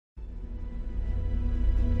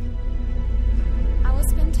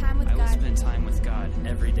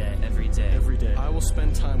every day, every day, every day. I will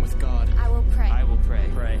spend time with God. I will pray. I will pray.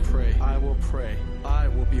 Pray. I will pray. I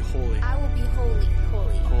will be holy. I will be holy.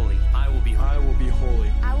 Holy. I will be holy. I will be holy.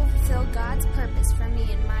 I will fulfill God's purpose for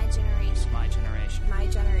me in my generation. My generation. My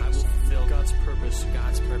generation. I will fulfill God's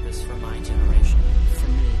purpose for my generation.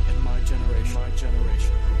 for me and my generation. My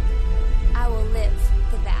generation. I will live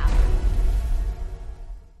the vow.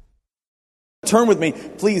 Turn with me,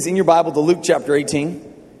 please, in your Bible to Luke chapter 18.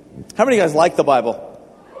 How many of you guys like the Bible?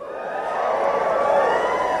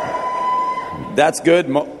 That's good,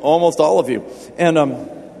 almost all of you. And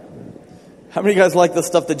how many of you guys like the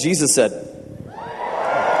stuff that Jesus said?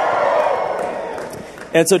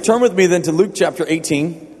 And so turn with me then to Luke chapter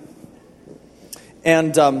 18.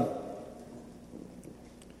 And we're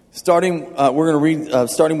going to read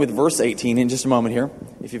starting with verse 18 in just a moment here.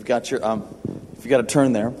 If you've got a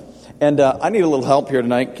turn there. And I need a little help here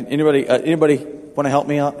tonight. Can anybody want to help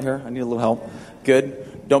me out here? I need a little help.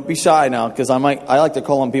 Good. Don't be shy now, because I like to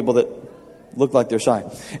call on people that look like they're shy.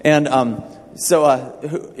 And so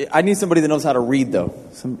I need somebody that knows how to read, though.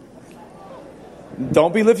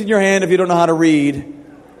 Don't be lifting your hand if you don't know how to read.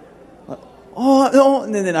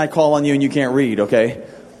 And then I call on you and you can't read. Okay,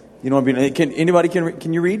 you don't want to be.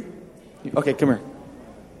 Can you read? Okay, come here.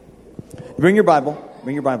 Bring your Bible.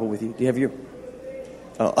 Bring your Bible with you. Do you have your?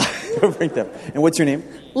 Oh, bring them. And what's your name?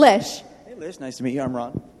 Lish. Hey, Lish. Nice to meet you. I'm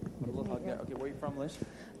Ron. Okay, where are you from, Lish?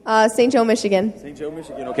 St. Joe, Michigan. St. Joe,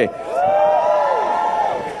 Michigan. Okay.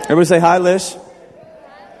 Everybody say hi, Lish.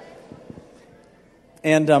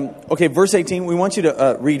 And, okay, verse 18, we want you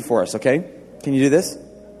to read for us, okay? Can you do this?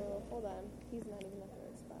 Hold on. He's not even at the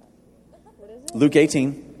right spot. What is it? Luke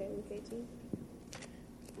 18. Okay, Luke 18.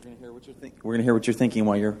 We're going to hear what you're thinking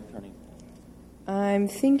while you're turning. I'm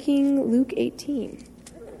thinking Luke 18.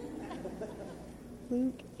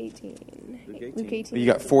 Luke 18. Luke 18. You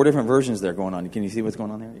got 4 different versions there going on. Can you see what's going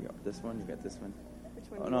on there? You got this one, you got this one. Which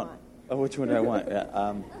one do you want? Oh, which one do I want?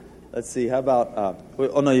 Yeah, let's see. How about,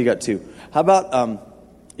 no, you got 2. How about,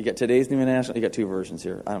 you got today's New International, you got 2 versions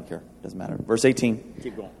here. I don't care. Doesn't matter. Verse 18.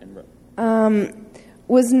 Keep going.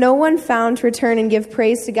 Was no one found to return and give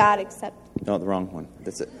praise to God except... No, the wrong one.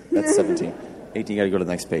 That's it. That's 17. 18, you got to go to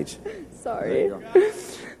the next page. Sorry.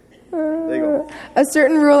 There you go. A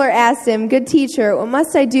certain ruler asked him, "Good teacher, what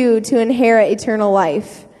must I do to inherit eternal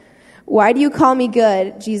life?" "Why do you call me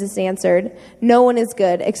good?" Jesus answered. "No one is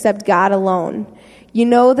good except God alone. You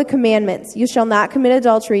know the commandments. You shall not commit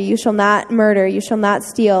adultery. You shall not murder. You shall not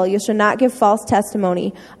steal. You shall not give false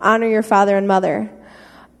testimony. Honor your father and mother."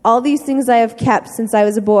 "All these things I have kept since I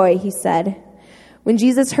was a boy," he said. When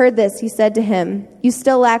Jesus heard this, he said to him, "You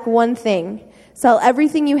still lack one thing. Sell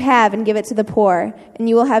everything you have and give it to the poor, and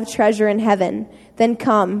you will have treasure in heaven. Then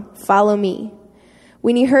come, follow me."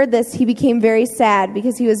 When he heard this, he became very sad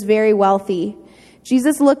because he was very wealthy.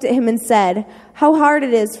 Jesus looked at him and said, "How hard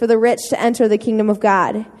it is for the rich to enter the kingdom of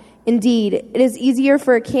God. Indeed, it is easier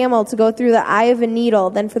for a camel to go through the eye of a needle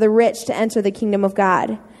than for the rich to enter the kingdom of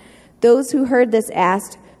God." Those who heard this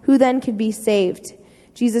asked, "Who then could be saved?"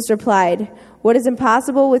 Jesus replied, "What is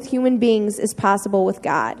impossible with human beings is possible with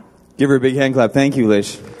God." Give her a big hand clap. Thank you,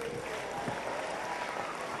 Lish.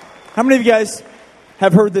 How many of you guys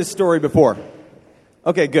have heard this story before?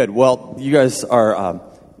 Okay, good. Well, you guys are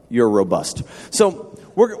you're robust. So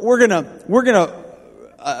we're gonna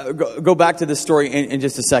go back to this story in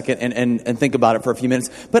just a second and think about it for a few minutes.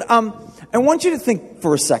 But I want you to think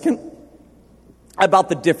for a second about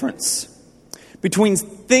the difference between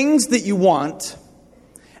things that you want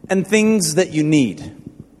and things that you need.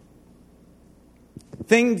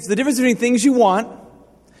 The difference between things you want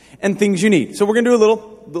and things you need. So we're going to do a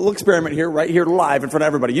little experiment here, right here live in front of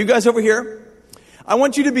everybody. You guys over here, I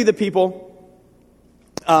want you to be the people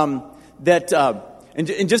that,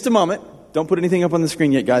 in just a moment, don't put anything up on the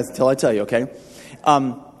screen yet, guys, until I tell you, okay?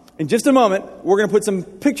 In just a moment, we're going to put some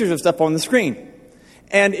pictures of stuff on the screen.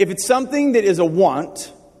 And if it's something that is a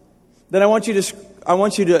want, then I want you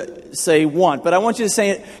to say want, but I want you to say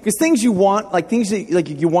it, because things you want, like things that, like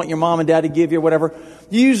you want your mom and dad to give you or whatever,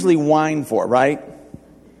 you usually whine for, right?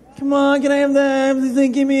 Come on, can I have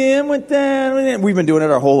that? Give me in with that. We've been doing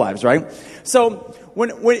it our whole lives, right? So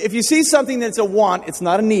if you see something that's a want, it's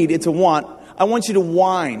not a need, it's a want, I want you to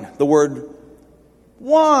whine the word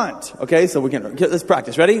want. Okay, so let's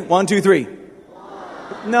practice. Ready? 1, 2, 3.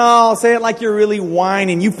 Want. No, say it like you're really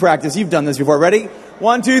whining. You've practiced. You've done this before. Ready?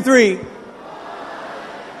 1, 2, 3.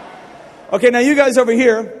 Okay, now you guys over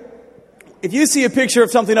here, if you see a picture of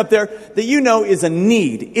something up there that you know is a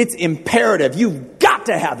need, it's imperative, you've got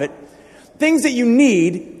to have it. Things that you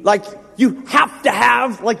need, like you have to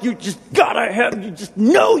have, like you just gotta have, you just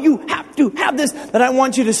know you have to have this, then I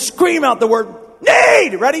want you to scream out the word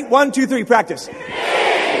Need! Ready? 1, 2, 3, practice.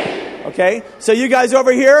 Need. Okay, so you guys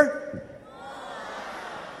over here,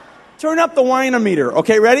 turn up the whine-o-meter.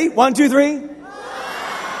 Okay, ready? 1, 2, 3.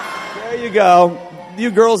 There you go. You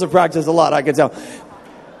girls have practiced a lot, I can tell.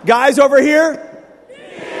 Guys over here?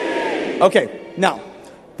 Need. Okay, now,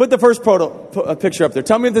 put the first picture up there.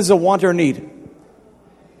 Tell me if this is a want or a need.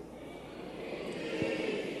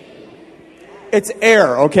 It's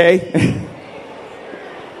air, okay?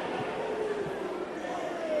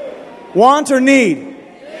 Want or need? Need.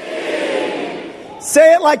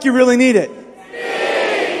 Say it like you really need it.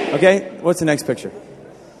 Need. Okay, what's the next picture?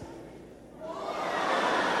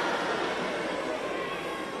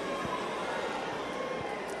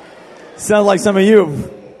 Sounds like some of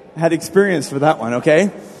you had experience for that one,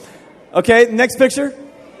 okay? Okay, next picture.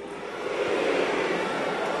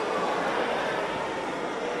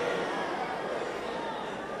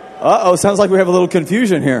 Uh-oh, sounds like we have a little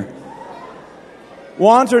confusion here.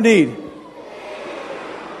 Want or need?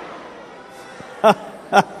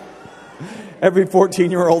 Every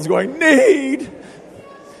 14-year-old's going, need.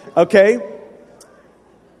 Okay.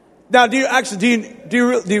 Now, do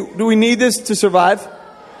we need this to survive?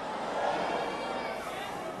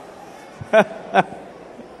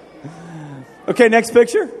 Okay, next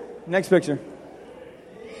picture. Next picture.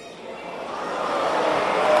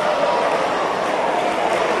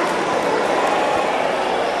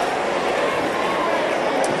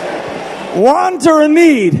 Want or a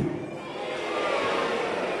need?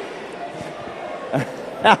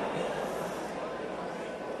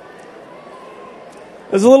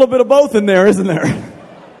 There's a little bit of both in there, isn't there?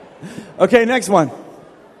 Okay, next one.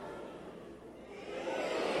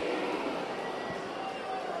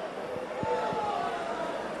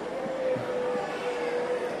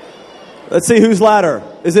 Let's see who's louder.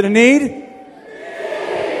 Is it a need?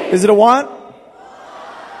 Is it a want?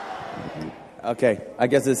 Okay, I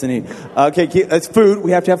guess it's a need. Okay, that's food.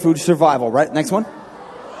 We have to have food. Survival, right? Next one.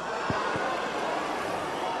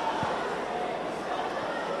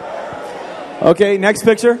 Okay, next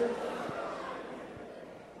picture.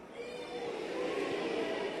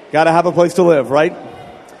 Got to have a place to live, right?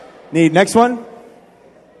 Need. Next one.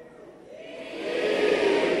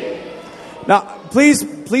 Now,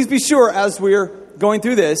 please be sure as we're going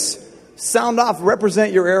through this, sound off,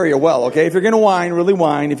 represent your area well, okay? If you're going to whine, really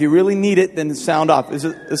whine. If you really need it, then sound off. Is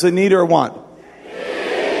it a need or a want?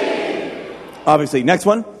 Need. Obviously. Next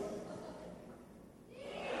one.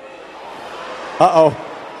 Uh-oh.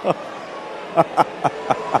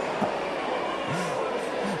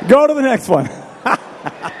 Go to the next one.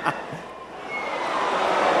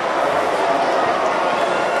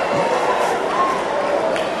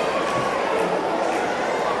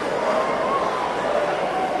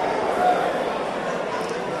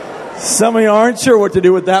 Some of you aren't sure what to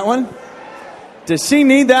do with that one. Does she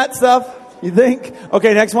need that stuff, you think?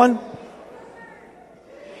 Okay, next one.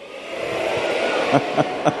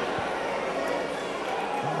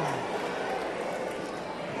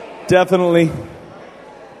 Definitely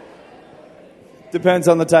depends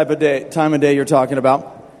on the time of day you're talking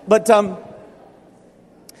about. But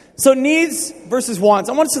so needs versus wants.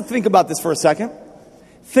 I want us to think about this for a second.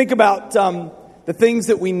 Think about the things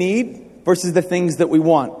that we need versus the things that we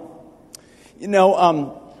want. You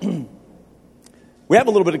know, we have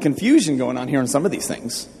a little bit of confusion going on here on some of these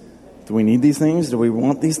things. Do we need these things? Do we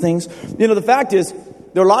want these things? You know, the fact is,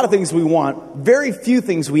 there are a lot of things we want. Very few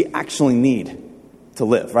things we actually need to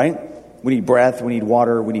live, right? We need breath, we need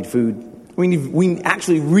water, we need food. We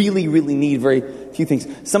actually really, really need very few things.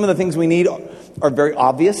 Some of the things we need are very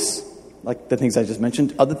obvious, like the things I just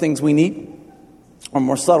mentioned. Other things we need are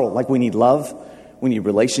more subtle, like we need love, we need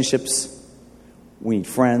relationships, we need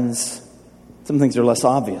friends. Some things are less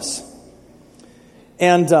obvious.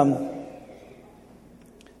 And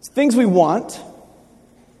things we want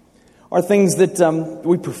are things that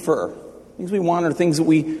we prefer. Things we want are things that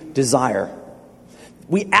we desire.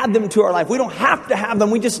 We add them to our life. We don't have to have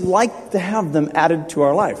them. We just like to have them added to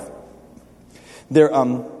our life. They're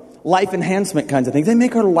life enhancement kinds of things. They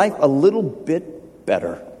make our life a little bit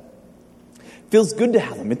better. Feels good to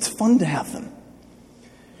have them. It's fun to have them.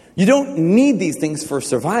 You don't need these things for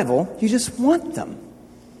survival. You just want them.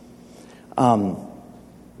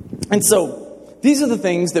 And so these are the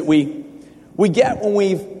things that we get when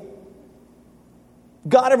we've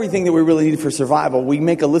got everything that we really need for survival. We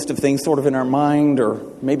make a list of things sort of in our mind, or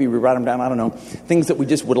maybe we write them down, I don't know. Things that we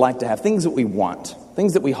just would like to have, things that we want,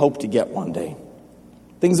 things that we hope to get one day,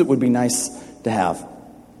 things that would be nice to have.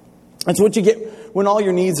 That's what you get when all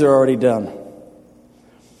your needs are already done.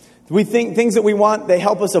 We think things that we want, they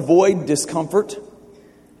help us avoid discomfort,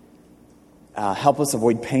 help us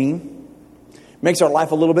avoid pain, Makes our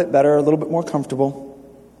life a little bit better, a little bit more comfortable.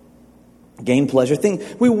 Gain pleasure.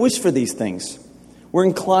 We wish for these things. We're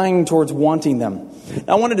inclined towards wanting them.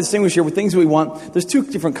 Now, I want to distinguish here with things we want. There's two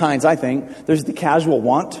different kinds, I think. There's the casual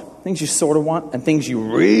want, things you sort of want, and things you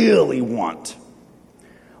really want.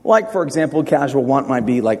 Like, for example, casual want might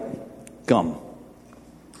be like gum.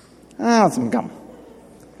 I want some gum.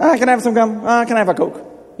 Can I have some gum? Can I have a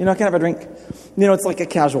Coke? Can I have a drink? It's like a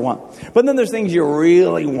casual want. But then there's things you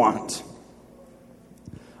really want.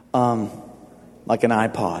 Like an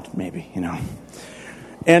iPod, maybe,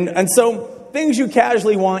 And so things you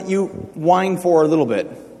casually want, you whine for a little bit.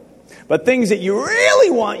 But things that you really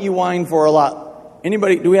want, you whine for a lot.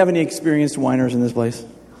 Anybody, do we have any experienced whiners in this place?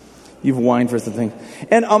 You've whined for something.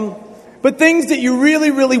 And, but things that you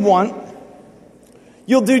really, really want,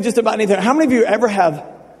 you'll do just about anything. How many of you ever have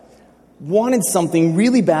wanted something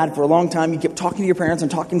really bad for a long time? You kept talking to your parents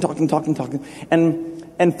and talking.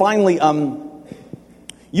 And finally,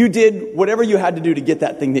 you did whatever you had to do to get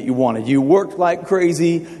that thing that you wanted. You worked like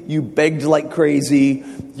crazy. You begged like crazy.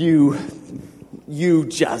 You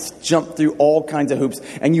just jumped through all kinds of hoops.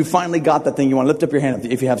 And you finally got that thing you want. Lift up your hand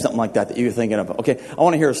if you have something like that you're thinking of. Okay, I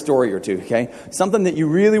want to hear a story or two, okay? Something that you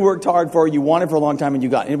really worked hard for, you wanted for a long time, and you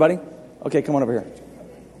got. Anybody? Okay, come on over here.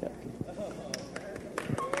 Yeah.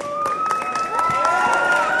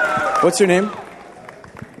 What's your name?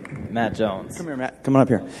 Matt Jones. Come here, Matt. Come on up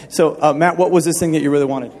here. So, Matt, what was this thing that you really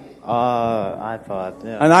wanted? iPod.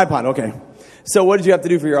 Yeah. An iPod, okay. So what did you have to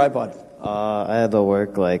do for your iPod? I had to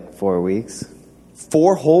work like 4 weeks.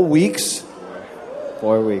 4 whole weeks?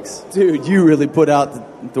 4 weeks. Dude, you really put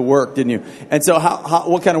out the work, didn't you? And so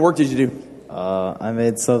what kind of work did you do? I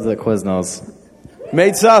made subs at Quiznos.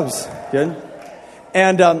 Made subs. Good.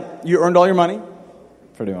 And you earned all your money?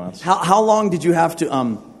 Pretty much. How long did you have to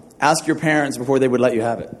ask your parents before they would let you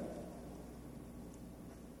have it?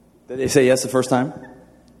 Did they say yes the first time?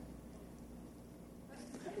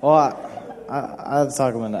 Well,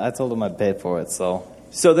 I told them I paid for it, so.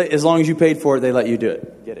 So as long as you paid for it, they let you do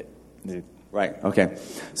it. Get it? Dude. Right, okay.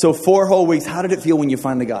 So 4 whole weeks, how did it feel when you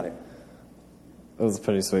finally got it? It was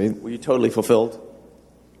pretty sweet. Were you totally fulfilled?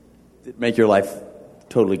 Did it make your life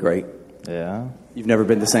totally great? Yeah. You've never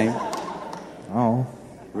been the same? Oh.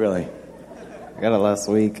 Really? I got it last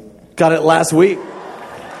week. Got it last week?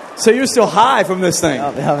 So you're still high from this thing?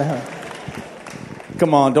 Yeah.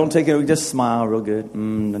 Come on, don't take it. Just smile real good.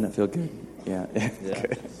 Doesn't it feel good? Yeah.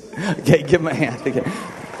 Good. Okay, give him a hand. Okay.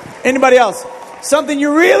 Anybody else? Something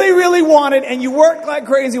you really, really wanted and you worked like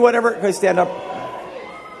crazy, whatever. Okay, stand up.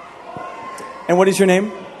 And what is your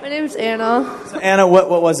name? My name's Anna. So Anna, what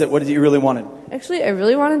was it? What did you really wanted? Actually, I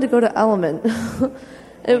really wanted to go to Element. To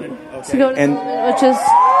go to Element, which is...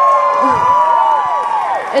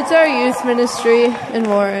 It's our youth ministry in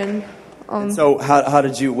Warren. So how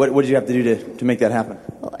did you, what did you have to do to make that happen?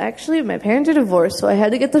 Well, actually, my parents are divorced, so I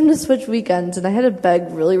had to get them to switch weekends, and I had to beg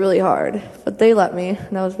really, really hard. But they let me,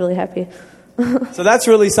 and I was really happy. So that's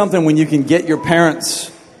really something when you can get your parents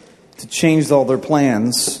to change all their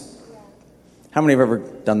plans. How many have ever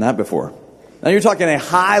done that before? Now you're talking a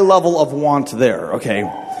high level of want there, okay?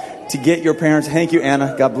 To get your parents, thank you,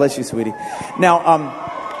 Anna. God bless you, sweetie. Now,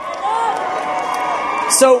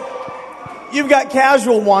 so you've got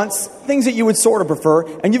casual wants, things that you would sort of prefer,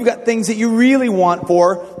 and you've got things that you really want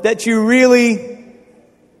for, that you really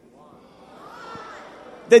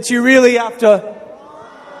have to,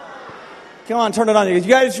 come on, turn it on. You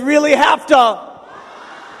guys really have to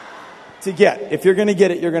get. If you're going to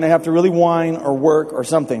get it, you're going to have to really whine or work or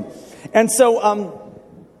something. And so,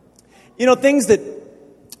 things that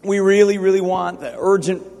we really, really want, that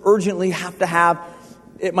urgently have to have,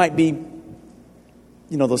 it might be,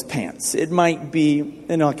 those pants. It might be,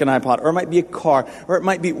 like an iPod, or it might be a car, or it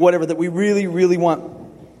might be whatever that we really, really want.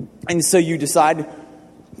 And so you decide you're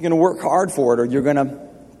going to work hard for it, or you're going to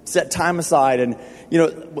set time aside. And,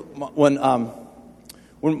 when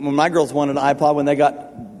my girls wanted an iPod, when they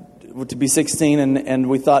got to be 16, and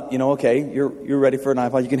we thought, okay, you're ready for an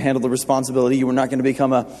iPod. You can handle the responsibility. You were not going to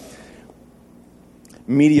become a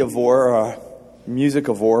mediavore or a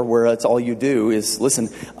musicivore, where that's all you do is listen.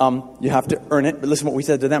 You have to earn it. But listen what we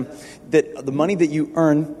said to them, that the money that you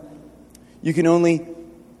earn, you can only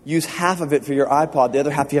use half of it for your iPod. The other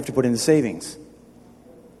half you have to put into savings.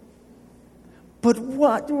 But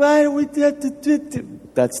what? Why do we have to do?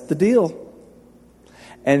 That's the deal.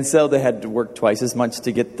 And so they had to work twice as much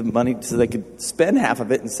to get the money so they could spend half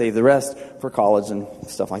of it and save the rest for college and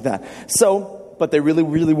stuff like that. So, but they really,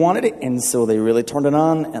 really wanted it, and so they really turned it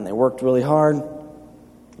on, and they worked really hard.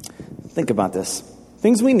 Think about this.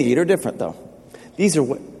 Things we need are different, though. These are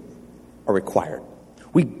what are required.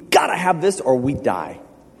 We gotta have this or we die.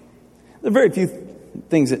 There are very few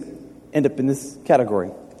things that end up in this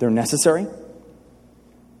category. They're necessary.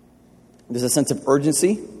 There's a sense of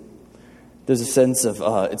urgency. There's a sense of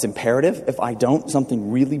it's imperative. If I don't,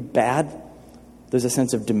 something really bad. There's a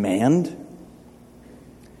sense of demand.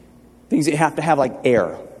 Things that you have to have, like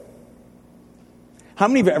air. How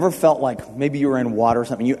many of you ever felt like maybe you were in water or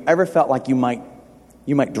something? You ever felt like you might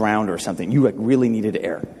drown or something? You like really needed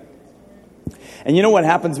air. And you know what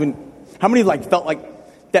happens when? How many felt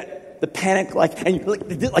like that? The panic, and you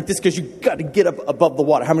like this because you got to get up above the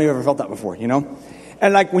water. How many of you ever felt that before? You know,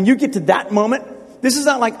 and like when you get to that moment, this is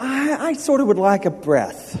not like I sort of would like a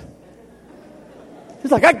breath.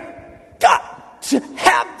 It's like I got to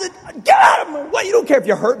have get out of my way. You don't care if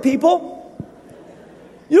you hurt people.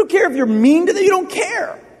 You don't care if you're mean to them. You don't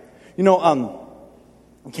care. You know,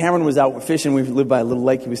 Cameron was out fishing. We lived by a little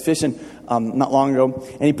lake. He was fishing not long ago,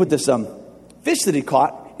 and he put this fish that he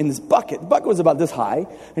caught in this bucket. The bucket was about this high,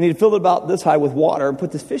 and he'd filled it about this high with water and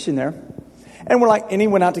put this fish in there. And and he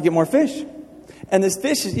went out to get more fish. And this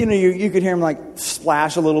fish, you could hear him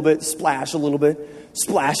splash a little bit, splash a little bit,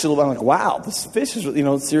 splash a little bit. I'm like, wow, this fish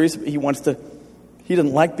is, serious. He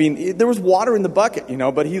didn't like there was water in the bucket,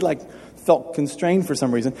 but he felt constrained for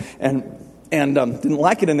some reason and didn't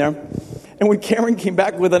like it in there. And when Cameron came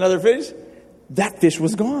back with another fish, that fish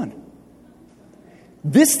was gone.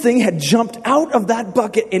 This thing had jumped out of that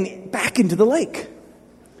bucket and back into the lake.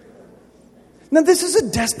 Now, this is a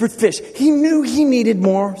desperate fish. He knew he needed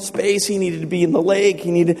more space. He needed to be in the lake.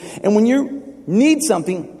 And when you need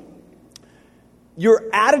something, your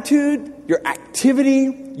attitude, your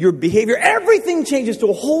activity, your behavior, everything changes to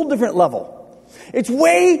a whole different level. It's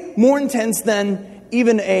way more intense than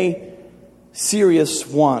even a serious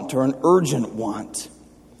want or an urgent want.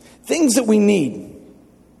 Things that we need.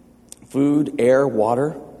 Food, air,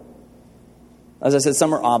 water. As I said,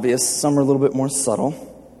 some are obvious, some are a little bit more subtle.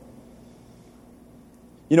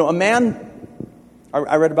 A man,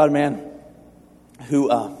 I read about a man who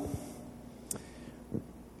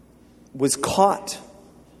was caught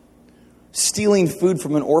stealing food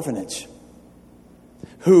from an orphanage.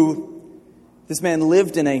 This man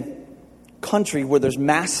lived in a country where there's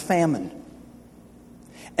mass famine.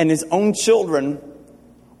 And his own children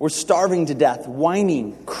were starving to death,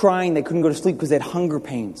 whining, crying. They couldn't go to sleep because they had hunger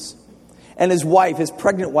pains. And his wife, his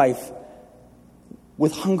pregnant wife,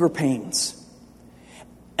 with hunger pains.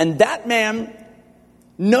 And that man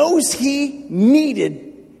knows he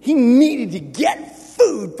needed to get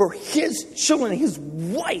food for his children, his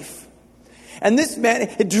wife. And this man,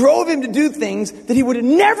 it drove him to do things that he would have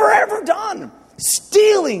never, ever done.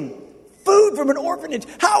 Stealing food from an orphanage.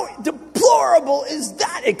 How deplorable is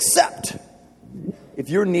that, except if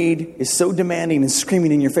your need is so demanding and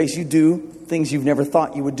screaming in your face, you do things you've never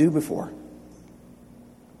thought you would do before.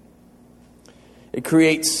 It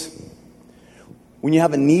creates, when you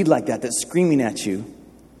have a need like that that's screaming at you,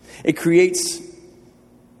 it creates,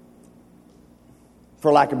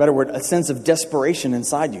 for lack of a better word, a sense of desperation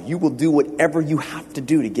inside you. You will do whatever you have to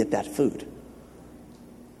do to get that food.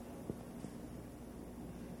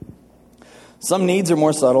 Some needs are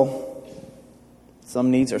more subtle.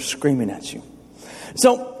 Some needs are screaming at you.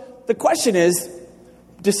 So the question is,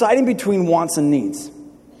 deciding between wants and needs.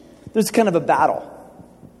 There's kind of a battle.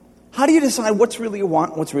 How do you decide what's really a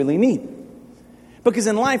want, what's really a need? Because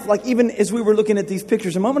in life, even as we were looking at these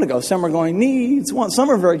pictures a moment ago, some are going needs, wants. Some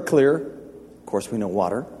are very clear. Of course, we know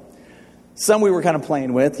water. Some we were kind of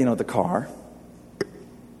playing with, the car,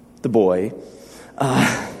 the boy.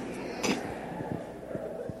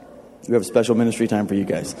 We have a special ministry time for you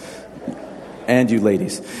guys. And you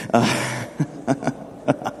ladies.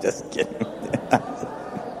 Just kidding.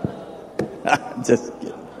 Just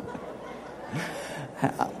kidding.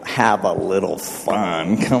 Have a little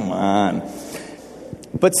fun. Come on.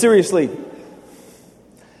 But seriously,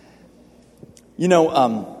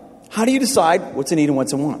 how do you decide what's a need and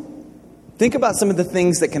what's a want? Think about some of the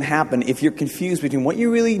things that can happen if you're confused between what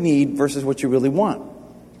you really need versus what you really want.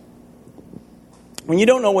 When you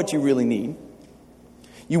don't know what you really need,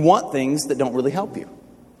 you want things that don't really help you.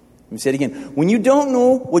 Let me say it again. When you don't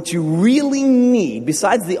know what you really need,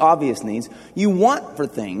 besides the obvious needs, you want for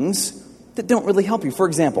things that don't really help you. For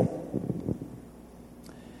example,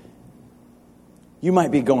 you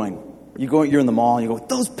might be you're in the mall and you go,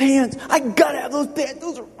 those pants, I gotta have those pants.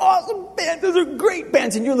 Those are awesome pants. Those are great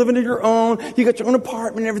pants. And you're living on your own. You got your own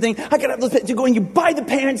apartment and everything. I gotta have those pants. You go and you buy the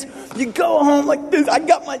pants. You go home like this. I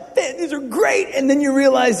got my pants. These are great. And then you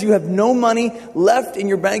realize you have no money left in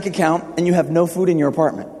your bank account and you have no food in your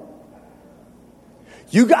apartment.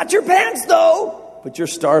 You got your pants though, but you're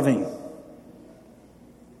starving.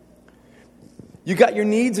 You got your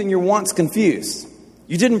needs and your wants confused.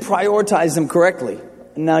 You didn't prioritize them correctly,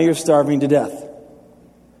 and now you're starving to death.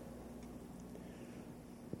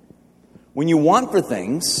 When you want for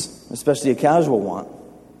things, especially a casual want,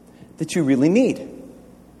 that you really need.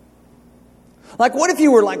 Like, what if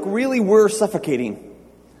you were suffocating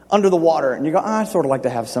under the water, and you go, I'd sort of like to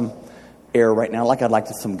have some air right now, like I'd like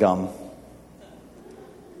some gum.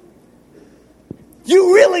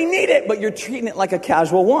 You really need it, but you're treating it like a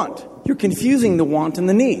casual want. You're confusing the want and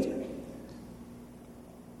the need.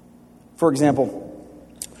 For example,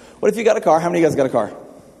 what if you got a car? How many of you guys got a car?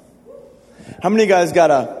 How many of you guys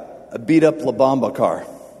got a beat-up La Bamba car?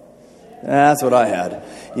 That's what I had,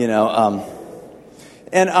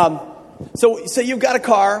 So you've got a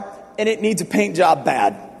car, and it needs a paint job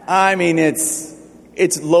bad. I mean, it's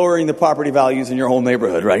lowering the property values in your whole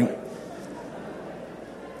neighborhood, right?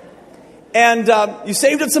 And you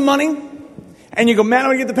saved up some money, and you go, man, I'm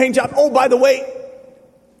going to get the paint job. Oh, by the way,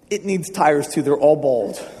 it needs tires too. They're all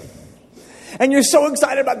bald. And you're so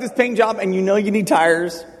excited about this paint job, and you know you need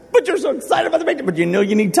tires, but you're so excited about the paint job, but you know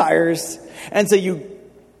you need tires. And so you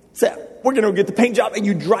say, we're going to get the paint job, and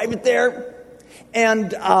you drive it there.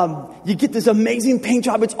 And you get this amazing paint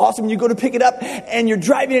job. It's awesome. You go to pick it up, and you're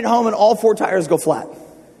driving it home, and all 4 tires go flat.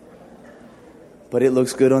 But it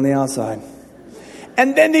looks good on the outside.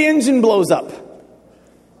 And then the engine blows up.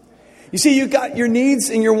 You see, you got your needs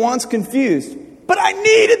and your wants confused. But I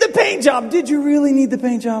needed the paint job. Did you really need the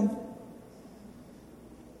paint job?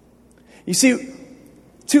 You see,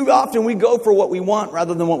 too often we go for what we want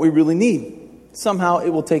rather than what we really need. Somehow it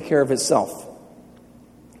will take care of itself.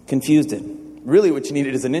 Confused it. Really what you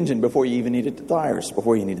needed is an engine before you even needed the tires,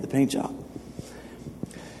 before you needed the paint job.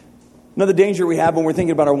 Another danger we have when we're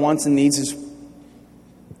thinking about our wants and needs is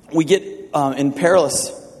we get in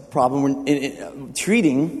perilous problem in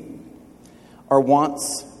treating our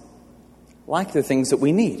wants like they're things that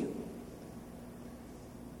we need.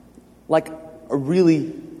 Like a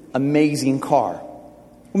really amazing car.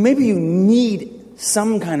 Well, maybe you need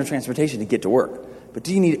some kind of transportation to get to work, but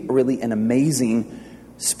do you need really an amazing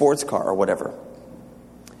sports car or whatever?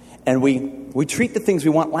 And we treat the things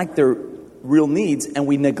we want like they're real needs, and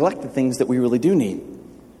we neglect the things that we really do need.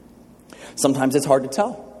 Sometimes it's hard to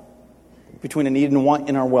tell between a need and a want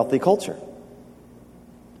in our wealthy culture.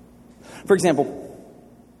 For example,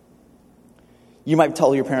 you might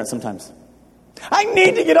tell your parents sometimes, I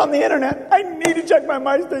need to get on the internet. I need to check my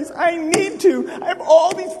MySpace. I need to. I have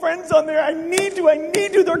all these friends on there. I need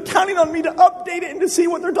to. They're counting on me to update it and to see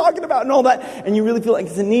what they're talking about and all that. And you really feel like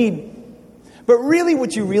it's a need. But really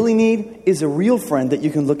what you really need is a real friend that you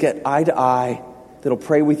can look at eye to eye, that'll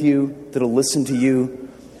pray with you, that'll listen to you,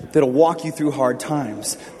 that'll walk you through hard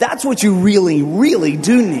times. That's what you really, really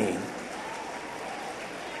do need.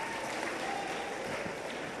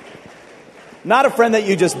 Not a friend that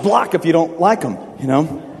you just block if you don't like them,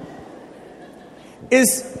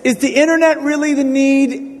 Is the internet really the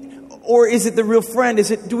need, or is it the real friend?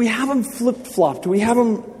 Do we have them flip-flopped? Do we have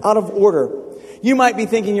them out of order? You might be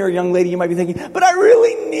thinking, you're a young lady, you might be thinking, but I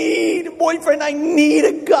really need a boyfriend. I need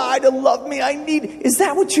a guy to love me. Is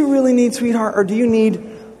that what you really need, sweetheart? Or do you need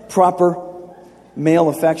proper male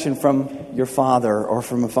affection from your father or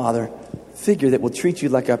from a father figure that will treat you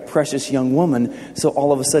like a precious young woman, so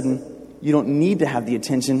all of a sudden you don't need to have the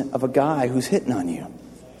attention of a guy who's hitting on you,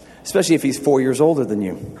 especially if he's 4 years older than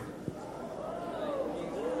you.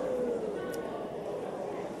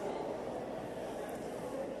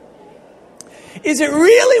 Is it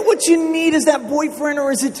really what you need is that boyfriend,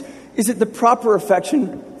 or is it the proper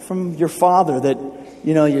affection from your father that,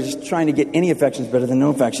 you're just trying to get any affection is better than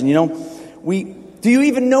no affection? Do you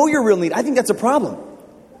even know your real need? I think that's a problem.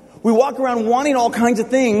 We walk around wanting all kinds of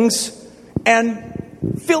things and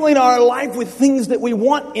filling our life with things that we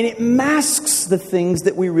want, and it masks the things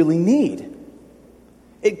that we really need.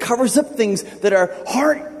 It covers up things that our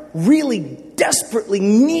heart really desperately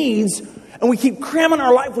needs, and we keep cramming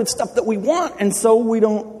our life with stuff that we want, and so we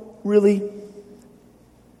don't really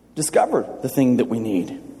discover the thing that we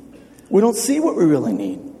need. We don't see what we really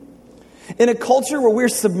need. In a culture where we're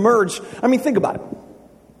submerged, think about it.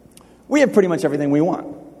 We have pretty much everything we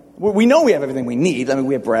want. We know we have everything we need.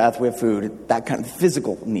 We have breath, we have food, that kind of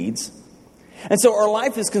physical needs. And so our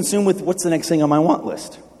life is consumed with what's the next thing on my want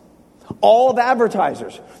list. All of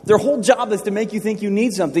advertisers, their whole job is to make you think you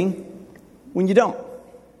need something when you don't.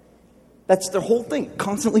 That's their whole thing,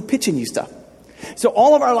 constantly pitching you stuff. So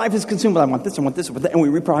all of our life is consumed with I want this, and we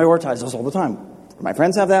reprioritize those all the time. My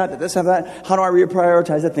friends have that, this have that. How do I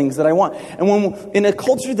reprioritize the things that I want? And when in a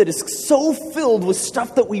culture that is so filled with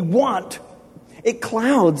stuff that we want, it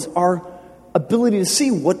clouds our ability to see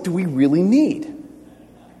what do we really need.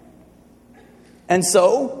 And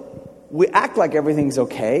so we act like everything's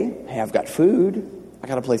okay. Hey, I've got food. I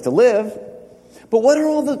got a place to live. But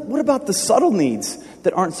what about the subtle needs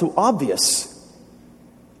that aren't so obvious,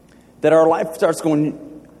 that our life starts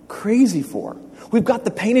going crazy for? We've got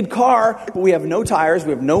the painted car, but we have no tires,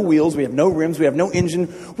 we have no wheels, we have no rims, we have no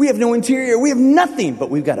engine, we have no interior, we have nothing, but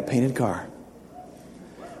we've got a painted car.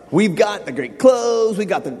 We've got the great clothes, we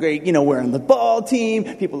got the great, we're on the ball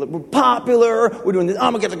team, people that were popular, we're doing this,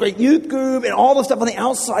 we got the great youth group, and all the stuff on the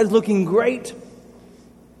outside is looking great.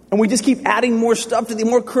 And we just keep adding more stuff to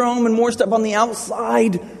more chrome and more stuff on the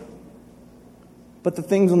outside. But the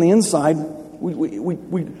things on the inside,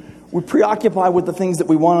 we're preoccupied with the things that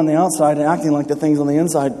we want on the outside and acting like the things on the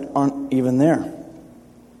inside aren't even there.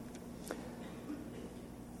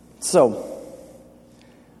 So,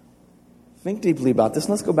 think deeply about this, and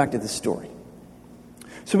let's go back to this story.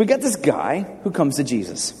 So we got this guy who comes to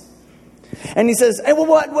Jesus. And he says, hey, well,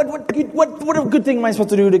 what a good thing am I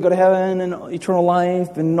supposed to do to go to heaven and eternal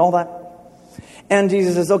life and all that? And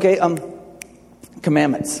Jesus says, okay,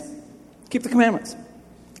 commandments. Keep the commandments.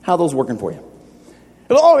 How are those working for you?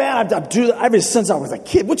 Oh, man, I do that ever since I was a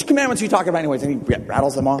kid. Which commandments are you talking about anyways? And he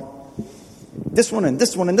rattles them off. This one and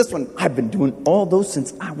this one and this one. I've been doing all those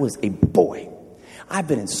since I was a boy. I've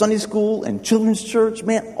been in Sunday school and children's church,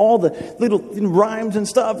 man, all the little rhymes and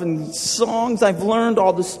stuff and songs I've learned,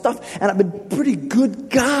 all this stuff, and I've been a pretty good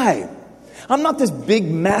guy. I'm not this big,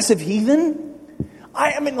 massive heathen.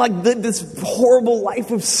 I am in like this horrible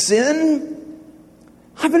life of sin.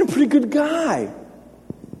 I've been a pretty good guy.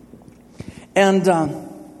 And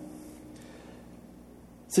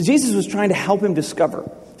so Jesus was trying to help him discover.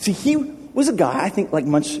 See, he was a guy, I think, like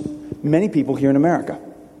many people here in America.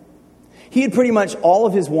 He had pretty much all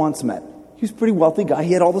of his wants met. He was a pretty wealthy guy.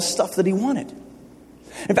 He had all the stuff that he wanted.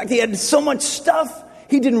 In fact, he had so much stuff,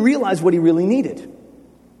 he didn't realize what he really needed.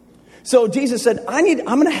 So Jesus said, I'm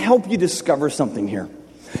going to help you discover something here.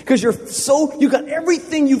 Because you got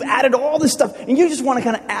everything, you've added all this stuff, and you just want to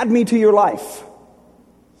kind of add me to your life.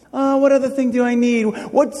 What other thing do I need?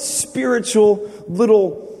 What spiritual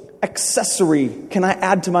little accessory can I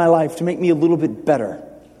add to my life to make me a little bit better?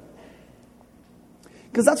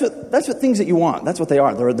 Because that's what things that you want, that's what they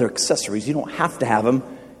are. They're accessories. You don't have to have them.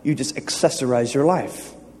 You just accessorize your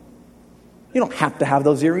life. You don't have to have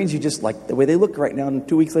those earrings. You just like the way they look right now, and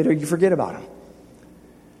 2 weeks later you forget about them.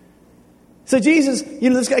 So Jesus,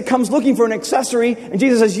 this guy comes looking for an accessory, and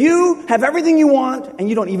Jesus says, you have everything you want, and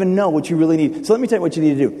you don't even know what you really need. So let me tell you what you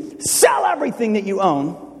need to do. Sell everything that you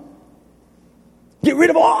own. Get rid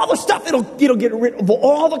of all the stuff. It'll get rid of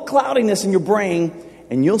all the cloudiness in your brain,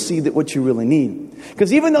 and you'll see that what you really need.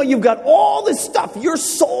 Because even though you've got all this stuff, your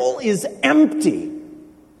soul is empty.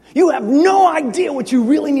 You have no idea what you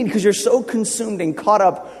really need because you're so consumed and caught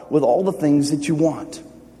up with all the things that you want.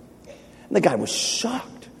 And the guy was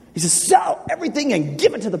shocked. He says, sell everything and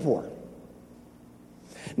give it to the poor.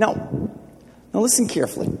 Now listen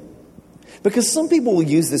carefully. Because some people will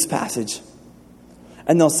use this passage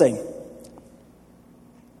and they'll say,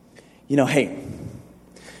 hey,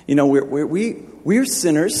 we're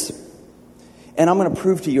sinners, and I'm going to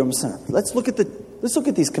prove to you I'm a sinner. Let's look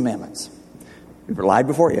at these commandments. You ever lied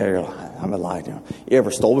before? Yeah, I haven't lied. You ever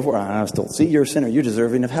stole before? I haven't stole. See, you're a sinner. You're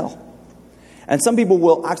deserving of hell. And some people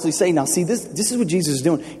will actually say, now see, this is what Jesus is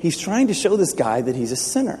doing. He's trying to show this guy that he's a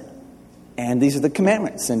sinner. And these are the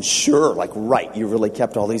commandments. And sure, right, you really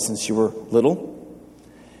kept all these since you were little.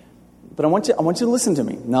 But I want you to listen to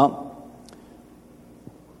me. Now,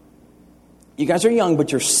 you guys are young,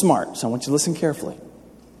 but you're smart, so I want you to listen carefully.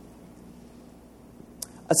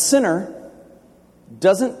 A sinner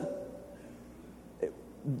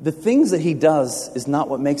the things that he does is not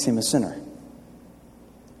what makes him a sinner.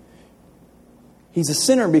 He's a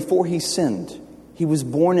sinner before he sinned. He was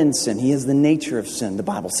born in sin. He has the nature of sin, the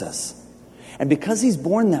Bible says. And because he's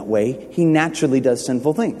born that way, he naturally does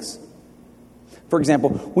sinful things. For example,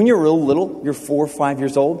 when you're real little, you're 4 or 5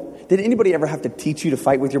 years old, did anybody ever have to teach you to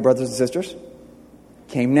fight with your brothers and sisters?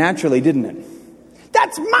 Came naturally, didn't it?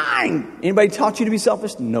 That's mine! Anybody taught you to be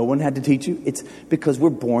selfish? No one had to teach you. It's because we're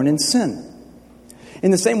born in sin.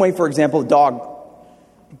 In the same way, for example, a dog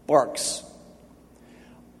barks.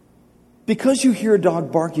 Because you hear a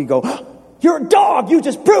dog bark, you go, you're a dog! You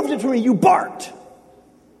just proved it to me! You barked!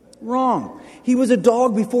 Wrong. He was a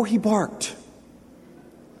dog before he barked.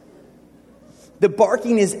 The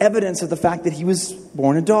barking is evidence of the fact that he was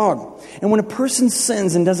born a dog. And when a person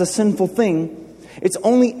sins and does a sinful thing, it's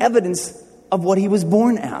only evidence of what he was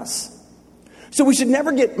born as. So we should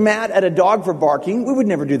never get mad at a dog for barking. We would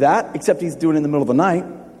never do that, except he's doing it in the middle of the night.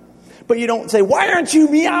 But you don't say, why aren't you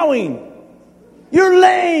meowing? You're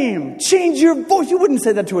lame. Change your voice. You wouldn't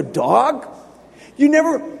say that to a dog. You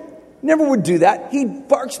never never would do that. He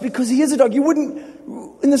barks because he is a dog. You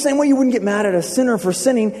wouldn't, in the same way you wouldn't get mad at a sinner for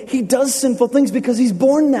sinning, he does sinful things because he's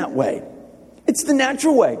born that way. It's the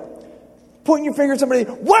natural way. Pointing your finger at somebody,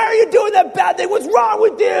 why are you doing that bad thing? What's wrong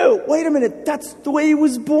with you? Wait a minute, that's the way he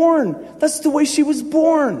was born. That's the way she was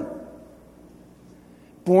born.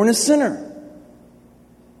 Born a sinner.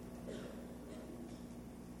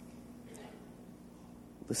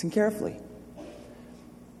 Listen carefully.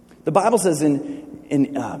 The Bible says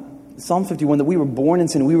in Psalm 51 that we were born in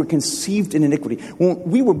sin. We were conceived in iniquity.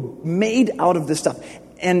 We were made out of this stuff.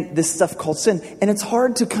 And this stuff called sin. And it's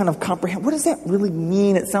hard to kind of comprehend. What does that really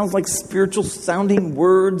mean? It sounds like spiritual sounding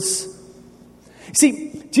words.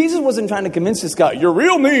 See, Jesus wasn't trying to convince this guy, your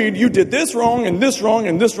real need, you did this wrong and this wrong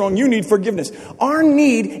and this wrong. You need forgiveness. Our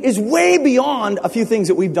need is way beyond a few things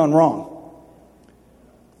that we've done wrong.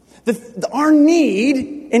 Our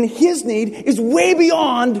need and his need is way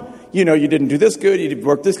beyond, you didn't do this good, you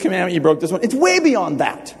broke this commandment, you broke this one. It's way beyond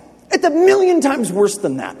that. It's 1,000,000 times worse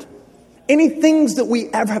than that. Any things that we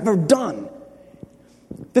have ever done.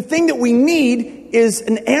 The thing that we need is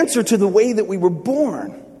an answer to the way that we were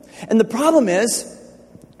born. And the problem is,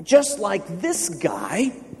 just like this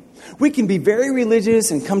guy, we can be very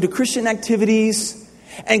religious and come to Christian activities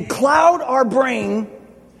and cloud our brain.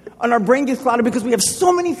 And our brain gets clouded because we have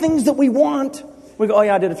so many things that we want. We go, oh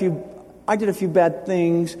yeah, I did a few bad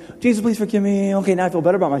things. Jesus, please forgive me. Okay, now I feel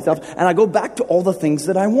better about myself. And I go back to all the things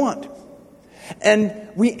that I want. And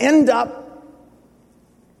we end up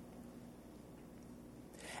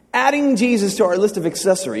adding Jesus to our list of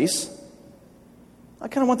accessories. I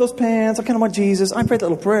kind of want those pants. I kind of want Jesus. I prayed that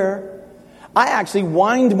little prayer. I actually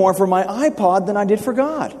whined more for my iPod than I did for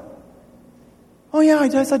God. Oh yeah,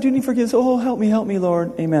 I do need forgiveness. Oh, help me,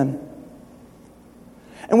 Lord. Amen.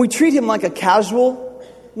 And we treat him like a casual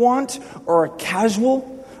want or a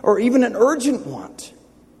casual or even an urgent want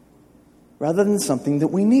rather than something that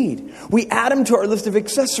we need. We add him to our list of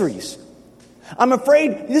accessories. I'm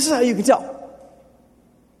afraid this is how you can tell.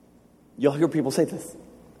 You'll hear people say this.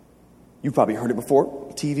 You've probably heard it before,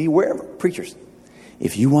 TV, wherever, preachers.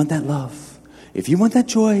 If you want that love, if you want that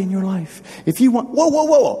joy in your life, if you want,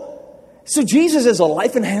 whoa. So Jesus is a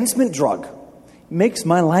life enhancement drug. Makes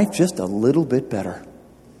my life just a little bit better.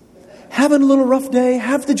 Having a little rough day,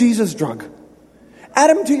 have the Jesus drug.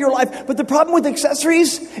 Add them to your life. But the problem with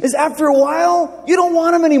accessories is after a while, you don't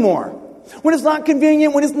want them anymore. When it's not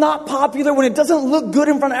convenient, when it's not popular, when it doesn't look good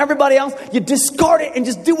in front of everybody else, you discard it and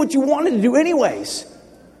just do what you wanted to do anyways.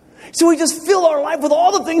 So we just fill our life with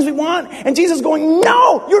all the things we want. And Jesus is going,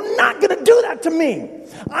 no, you're not going to do that to me.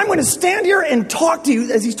 I'm going to stand here and talk to you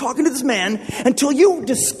as he's talking to this man until you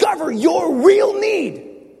discover your real need.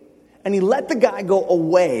 And he let the guy go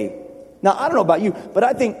away. Now, I don't know about you, but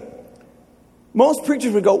I think most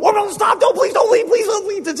preachers would go, well, no, stop, please don't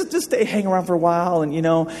leave. Just stay, hang around for a while. And,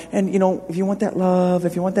 if you want that love,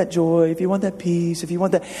 if you want that joy, if you want that peace, if you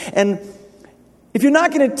want that. And if you're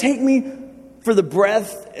not going to take me for the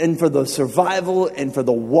breath and for the survival and for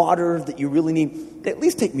the water that you really need, at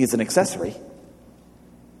least take me as an accessory.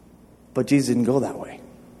 But Jesus didn't go that way.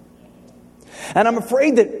 And I'm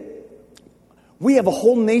afraid that we have a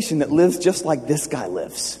whole nation that lives just like this guy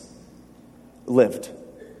lived.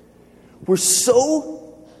 We're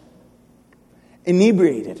so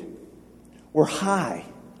inebriated. We're high,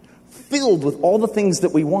 filled with all the things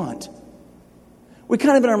that we want. We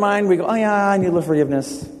kind of in our mind, we go, oh yeah, I need a little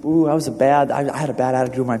forgiveness. Ooh, I had a bad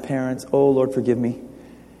attitude with my parents. Oh, Lord, forgive me.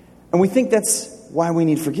 And we think that's why we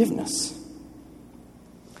need forgiveness.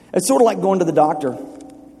 It's sort of like going to the doctor,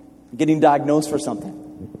 getting diagnosed for something.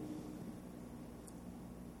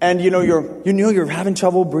 And you're having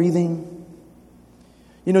trouble breathing.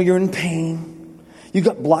 You're in pain. You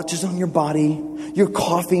got blotches on your body. You're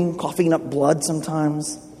coughing up blood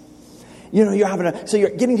sometimes. You're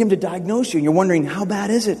getting him to diagnose you, and you're wondering, how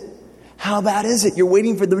bad is it? How bad is it? You're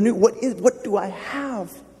waiting for the news. What do I have?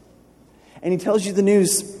 And he tells you the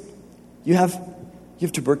news. You have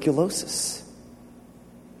tuberculosis.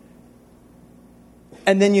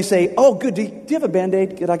 And then you say, oh, good. Do you have a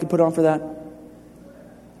Band-Aid that I could put on for that? And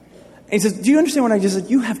he says, do you understand what I just said?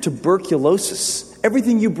 You have tuberculosis.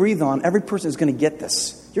 Everything you breathe on, every person is going to get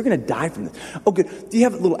this. You're going to die from this. Oh, good. Do you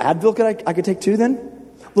have a little Advil I could take too then?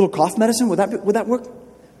 A little cough medicine? Would that work?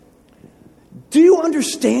 Do you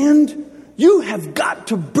understand? You have got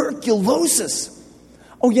tuberculosis.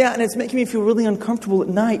 Oh, yeah, and it's making me feel really uncomfortable at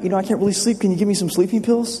night. I can't really sleep. Can you give me some sleeping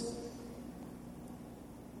pills?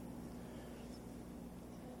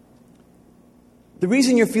 The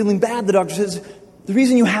reason you're feeling bad, the doctor says, the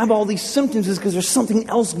reason you have all these symptoms is because there's something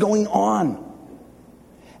else going on.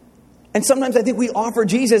 And sometimes I think we offer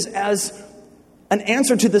Jesus as an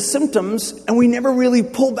answer to the symptoms, and we never really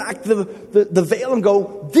pull back the veil and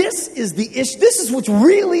go, this is the issue. This is what's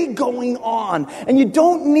really going on. And you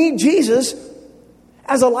don't need Jesus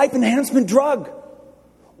as a life enhancement drug.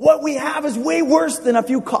 What we have is way worse than a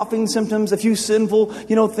few coughing symptoms, a few sinful,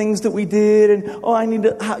 things that we did. And, I need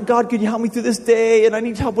to, God, could you help me through this day? And I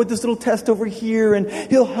need help with this little test over here. And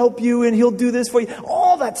He'll help you and He'll do this for you.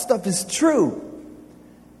 All that stuff is true.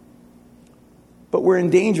 But we're in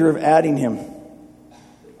danger of adding Him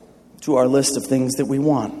to our list of things that we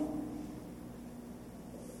want.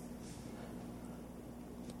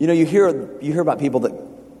 You hear about people that,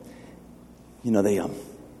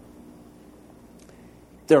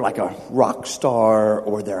 they're like a rock star,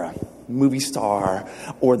 or they're a movie star,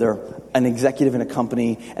 or they're an executive in a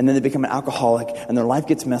company, and then they become an alcoholic, and their life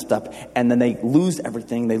gets messed up, and then they lose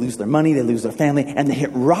everything. They lose their money, they lose their family, and they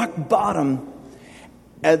hit rock bottom.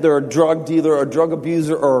 And they're a drug dealer, or a drug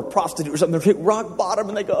abuser, or a prostitute, or something. They hit rock bottom,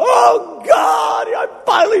 and they go, "Oh God, I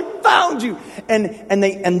finally found you!" And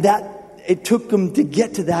that it took them to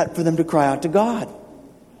get to that for them to cry out to God.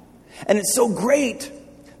 And it's so great.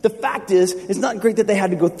 The fact is, it's not great that they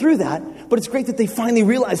had to go through that, but it's great that they finally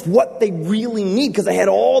realized what they really need, because they had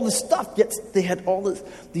all the stuff, yet they had all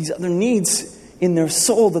these other needs in their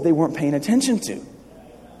soul that they weren't paying attention to.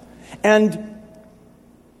 And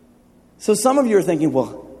so some of you are thinking,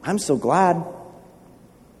 well, I'm so glad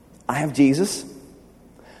I have Jesus,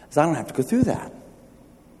 because I don't have to go through that.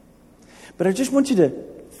 But I just want you to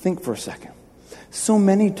think for a second. So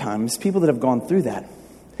many times, people that have gone through that,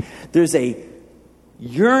 there's a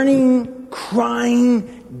yearning,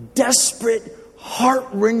 crying, desperate,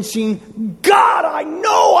 heart-wrenching, God, I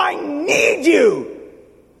know I need you,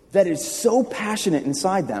 that is so passionate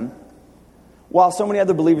inside them, while so many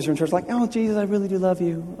other believers are in church like, oh, Jesus, I really do love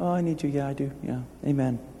you. Oh, I need you. Yeah, I do. Yeah,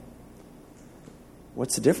 amen.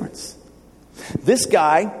 What's the difference? This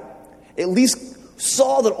guy at least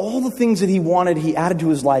saw that all the things that he wanted, he added to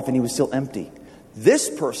his life, and he was still empty. This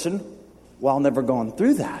person, while never gone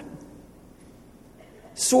through that,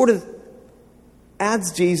 sort of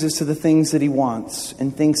adds Jesus to the things that he wants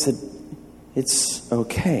and thinks that it's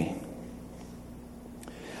okay.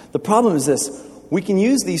 The problem is this: we can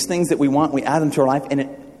use these things that we want, we add them to our life, and it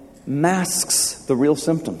masks the real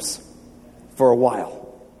symptoms for a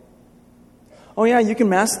while. Oh yeah, you can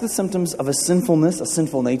mask the symptoms of a sinfulness, a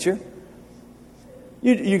sinful nature.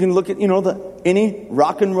 You can look at, any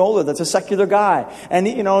rock and roller that's a secular guy. And,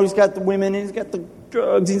 he's got the women, and he's got the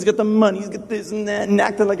drugs, he's got the money, he's got this and that, and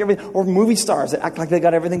acting like everything. Or movie stars that act like they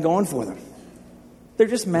got everything going for them. They're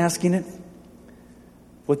just masking it,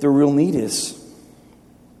 what their real need is.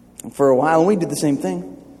 And for a while, and we did the same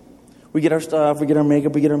thing. We get our stuff, we get our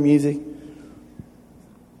makeup, we get our music.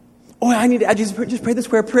 Oh, I need to add Jesus. Just pray this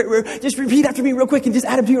prayer. Just repeat after me real quick and just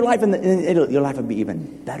add it to your life. And your life will be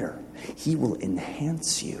even better. He will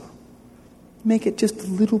enhance you. Make it just a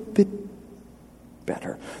little bit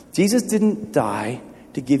better. Jesus didn't die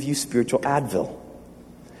to give you spiritual Advil.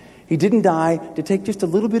 He didn't die to take just a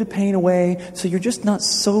little bit of pain away so you're just not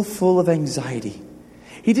so full of anxiety.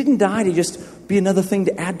 He didn't die to just be another thing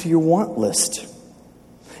to add to your want list.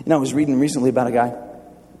 I was reading recently about a guy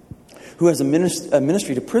who has a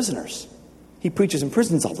ministry to prisoners. He preaches in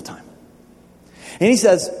prisons all the time. And he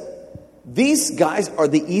says, these guys are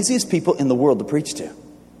the easiest people in the world to preach to,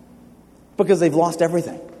 because they've lost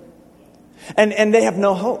everything. And they have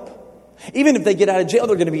no hope. Even if they get out of jail,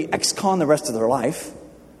 they're going to be ex-con the rest of their life.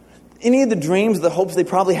 Any of the dreams, the hopes they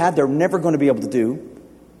probably had, they're never going to be able to do.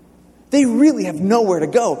 They really have nowhere to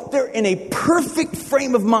go. They're in a perfect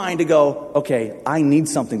frame of mind to go, okay, I need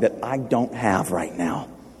something that I don't have right now.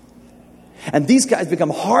 And these guys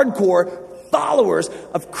become hardcore followers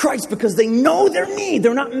of Christ because they know their need.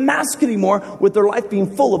 They're not masked anymore with their life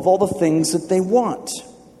being full of all the things that they want.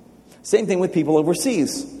 Same thing with people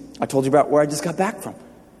overseas. I told you about where I just got back from.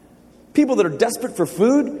 People that are desperate for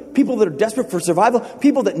food, people that are desperate for survival,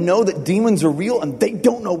 people that know that demons are real and they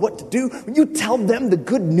don't know what to do. When you tell them the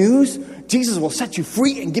good news, Jesus will set you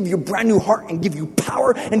free and give you a brand new heart and give you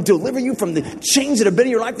power and deliver you from the chains that have been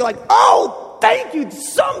in your life. They're like, oh, thank you.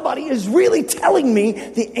 Somebody is really telling me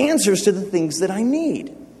the answers to the things that I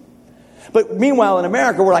need. But meanwhile, in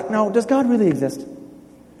America, we're like, no, does God really exist?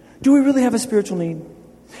 Do we really have a spiritual need?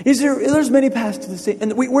 There's many paths to the same,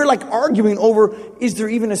 and we're like arguing over, is there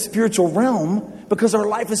even a spiritual realm? Because our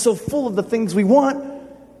life is so full of the things we want,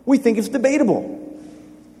 we think it's debatable.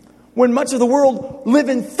 When much of the world live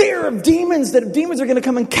in fear of demons, that demons are going to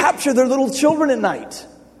come and capture their little children at night.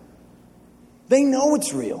 They know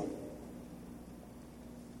it's real.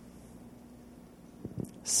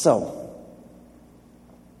 So,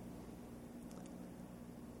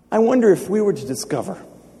 I wonder if we were to discover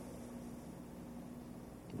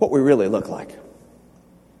what we really look like.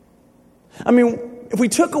 I mean, if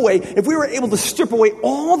we were able to strip away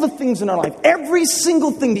all the things in our life, every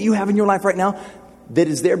single thing that you have in your life right now that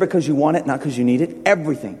is there because you want it, not because you need it,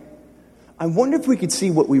 everything. I wonder if we could see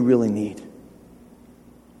what we really need.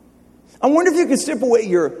 I wonder if you could strip away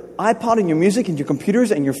your iPod and your music and your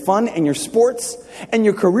computers and your fun and your sports and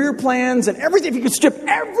your career plans and everything. If you could strip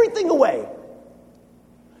everything away.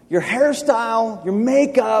 Your hairstyle, your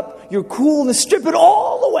makeup, your coolness, strip it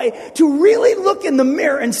all away to really look in the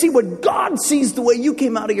mirror and see what God sees the way you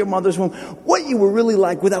came out of your mother's womb, what you were really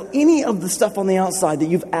like without any of the stuff on the outside that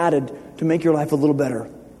you've added to make your life a little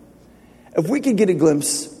better. If we could get a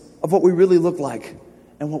glimpse of what we really look like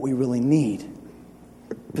and what we really need,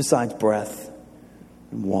 besides breath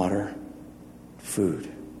and water,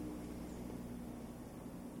 food.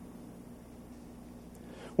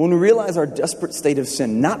 When we realize our desperate state of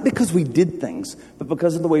sin, not because we did things, but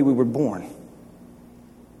because of the way we were born,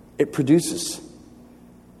 it produces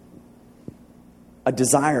a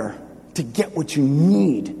desire to get what you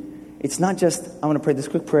need. It's not just, I'm going to pray this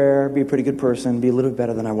quick prayer, be a pretty good person, be a little bit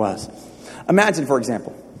better than I was. Imagine, for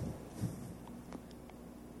example,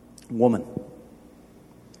 a woman,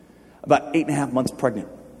 about 8.5 months pregnant.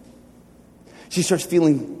 She starts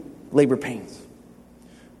feeling labor pains.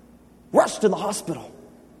 Rushed to the hospital.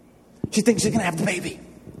 She thinks she's going to have the baby.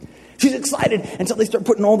 She's excited until they start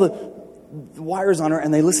putting all the wires on her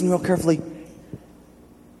and they listen real carefully.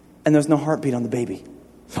 And there's no heartbeat on the baby.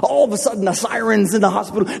 All of a sudden, the sirens in the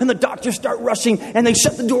hospital and the doctors start rushing and they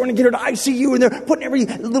shut the door and get her to ICU and they're putting every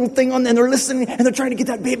little thing on and they're listening and they're trying to get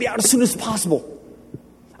that baby out as soon as possible.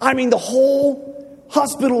 I mean, the whole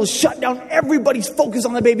hospital is shut down. Everybody's focused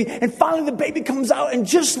on the baby. And finally the baby comes out and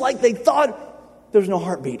just like they thought, there's no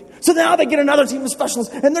heartbeat. So now they get another team of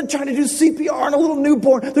specialists and they're trying to do CPR on a little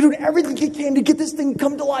newborn. They're doing everything they can to get this thing to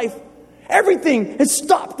come to life. Everything has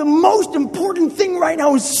stopped. The most important thing right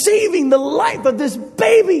now is saving the life of this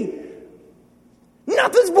baby.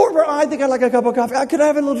 Nothing's more, I think I'd like a cup of coffee. I could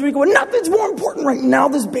have a little drink. Nothing's more important right now.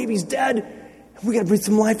 This baby's dead. We got to breathe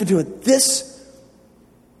some life into it. This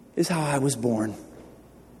is how I was born.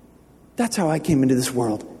 That's how I came into this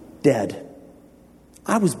world. Dead.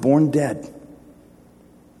 I was born dead.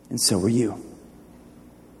 And so were you.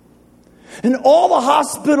 And all the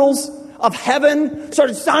hospitals of heaven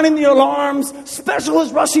started sounding the alarms.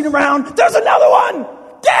 Specialists rushing around. There's another one.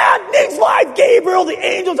 Dad needs life. Gabriel, the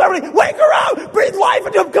angels, everybody, wake her up. Breathe life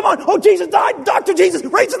into him. Come on. Oh, Jesus died. Dr. Jesus,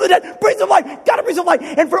 raise from the dead. Breathe some life. Gotta breathe some life.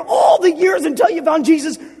 And for all the years until you found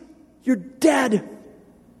Jesus, you're dead.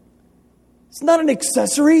 It's not an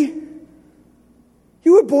accessory.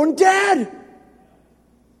 You were born dead.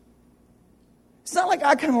 It's not like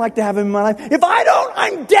I kind of like to have him in my life. If I don't,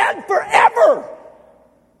 I'm dead forever.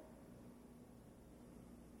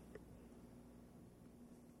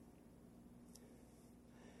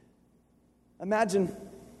 Imagine,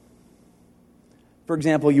 for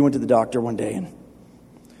example, you went to the doctor one day and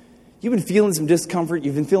you've been feeling some discomfort,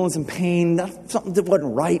 you've been feeling some pain, something that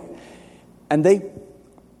wasn't right, and they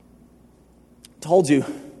told you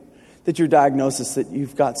that your diagnosis, that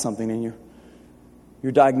you've got something in you.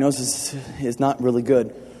 Your diagnosis is not really good.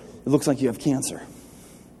 It looks like you have cancer.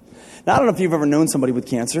 Now, I don't know if you've ever known somebody with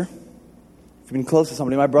cancer. If you've been close to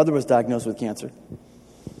somebody, my brother was diagnosed with cancer.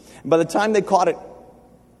 And by the time they caught it,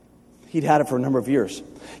 he'd had it for a number of years.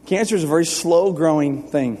 Cancer is a very slow-growing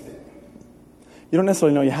thing. You don't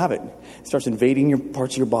necessarily know you have it. It starts invading your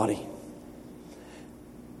parts of your body.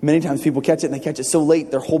 Many times people catch it, and they catch it so late,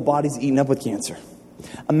 their whole body's eaten up with cancer.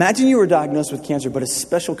 Imagine you were diagnosed with cancer, but a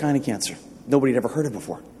special kind of cancer nobody had ever heard of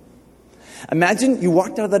before. Imagine you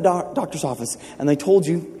walked out of the doctor's office and they told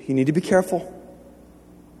you need to be careful.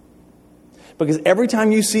 Because every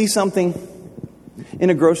time you see something in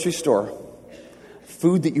a grocery store,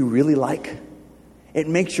 food that you really like, it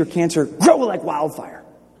makes your cancer grow like wildfire.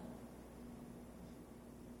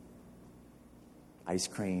 Ice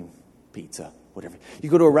cream, pizza, whatever. You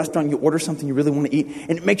go to a restaurant, you order something you really want to eat,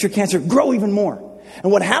 and it makes your cancer grow even more.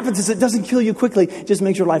 And what happens is it doesn't kill you quickly. It just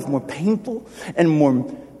makes your life more painful and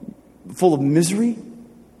more full of misery.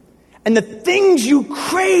 And the things you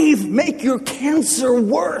crave make your cancer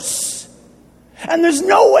worse. And there's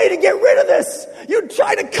no way to get rid of this. You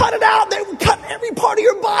try to cut it out. They would cut every part of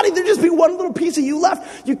your body. There'd just be one little piece of you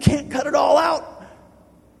left. You can't cut it all out.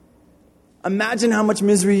 Imagine how much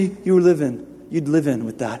misery you'd live in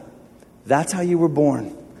with that. That's how you were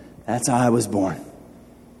born. That's how I was born.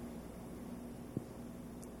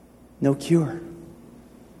 No cure.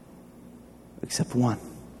 Except one.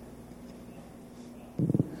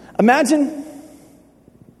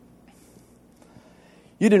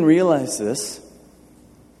 You didn't realize this.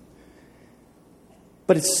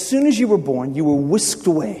 But as soon as you were born, you were whisked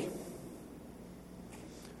away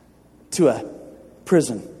to a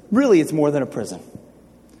prison. Really, it's more than a prison.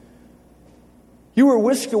 You were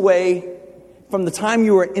whisked away from the time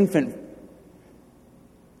you were an infant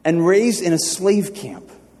and raised in a slave camp,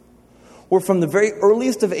 where from the very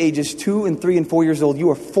earliest of ages, 2 and 3 and 4 years old, you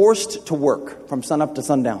were forced to work from sunup to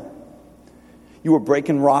sundown. You were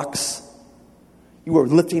breaking rocks. You were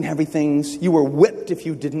lifting heavy things. You were whipped if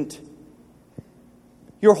you didn't.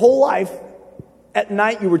 Your whole life, at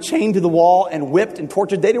night, you were chained to the wall and whipped and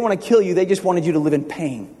tortured. They didn't want to kill you. They just wanted you to live in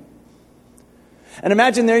pain. And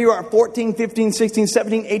imagine there you are, 14, 15, 16,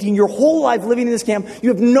 17, 18, your whole life living in this camp. You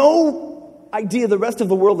have no idea the rest of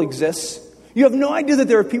the world exists. You have no idea that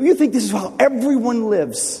there are people. You think this is how everyone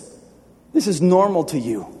lives. This is normal to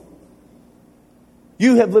you.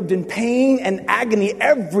 You have lived in pain and agony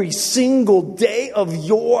every single day of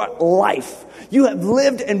your life. You have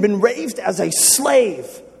lived and been raised as a slave.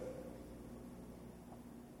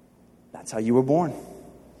 That's how you were born.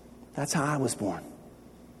 That's how I was born.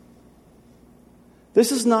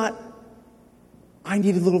 This is not, I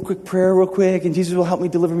need a little quick prayer real quick and Jesus will help me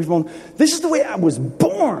deliver me from home. This is the way I was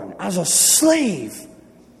born, as a slave.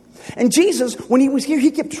 And Jesus, when he was here, he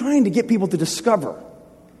kept trying to get people to discover.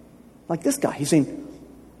 Like this guy, he's saying,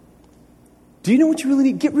 do you know what you really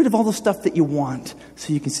need? Get rid of all the stuff that you want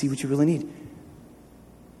so you can see what you really need.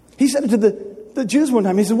 He said it to the Jews one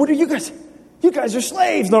time. He said, what are you guys? You guys are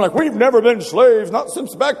slaves. And they're like, we've never been slaves, not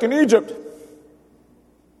since back in Egypt.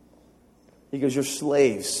 He goes, you're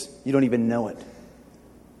slaves. You don't even know it.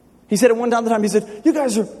 He said at one time, he said, you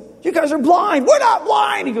guys are blind. We're not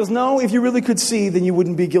blind. He goes, no, if you really could see, then you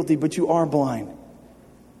wouldn't be guilty, but you are blind.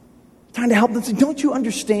 Trying to help them say, don't you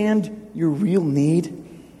understand your real need?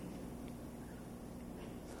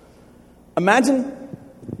 Imagine,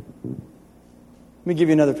 let me give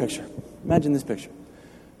you another picture. Imagine this picture.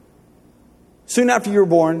 Soon after you were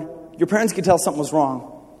born, your parents could tell something was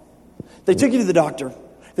wrong. They took you to the doctor.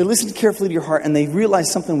 They listened carefully to your heart, and they realized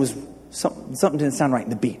something didn't sound right in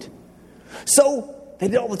the beat. So they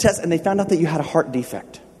did all the tests, and they found out that you had a heart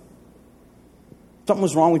defect. Something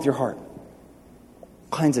was wrong with your heart.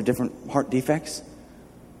 All kinds of different heart defects.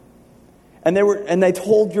 And they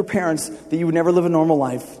told your parents that you would never live a normal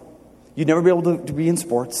life. You'd never be able to be in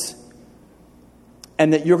sports.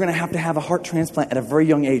 And that you're going to have a heart transplant at a very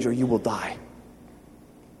young age, or you will die.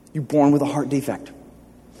 You're born with a heart defect.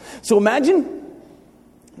 So imagine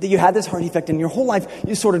that you had this heart defect, and your whole life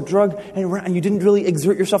you sort of drug and you didn't really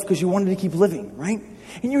exert yourself because you wanted to keep living, right?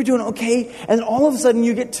 And you were doing okay, and then all of a sudden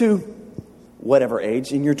you get to whatever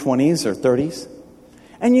age, in your 20s or 30s,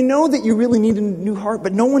 and you know that you really need a new heart,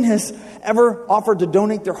 but no one has ever offered to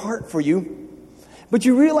donate their heart for you. But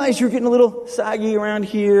you realize you're getting a little saggy around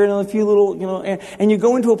here and a few little, and you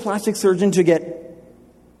go into a plastic surgeon to get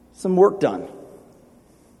some work done.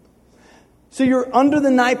 So you're under the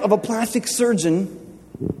knife of a plastic surgeon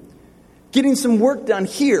getting some work done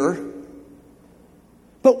here,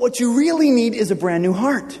 but what you really need is a brand new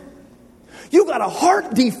heart. You got a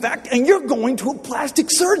heart defect and you're going to a plastic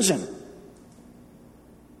surgeon.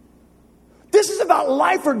 This is about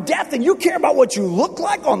life or death, and you care about what you look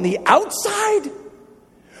like on the outside?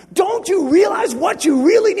 Don't you realize what you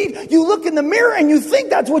really need? You look in the mirror and you think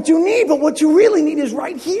that's what you need, but what you really need is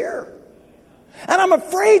right here. And I'm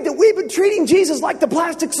afraid that we've been treating Jesus like the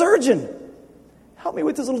plastic surgeon. Help me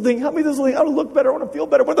with this little thing. Help me with this little thing. I want to look better. I want to feel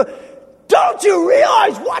better. Don't you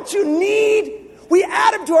realize what you need? We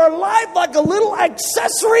add him to our life like a little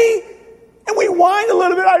accessory. And we whine a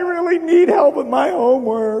little bit. I really need help with my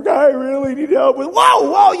homework. I really need help with...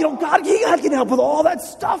 Whoa, God can help with all that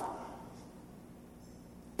stuff.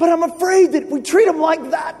 But I'm afraid that we treat him like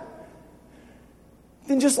that.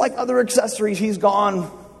 Then just like other accessories, he's gone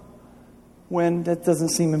when that doesn't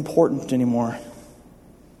seem important anymore.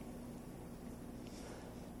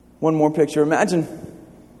 One more picture. Imagine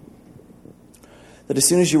that as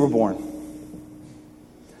soon as you were born,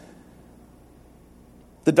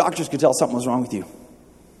 the doctors could tell something was wrong with you.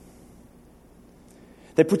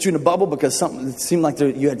 They put you in a bubble because it seemed like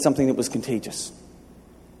you had something that was contagious.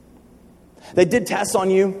 They did tests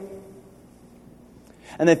on you,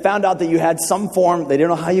 and they found out that you had some form, they didn't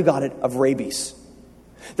know how you got it, of rabies.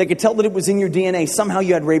 They could tell that it was in your DNA. Somehow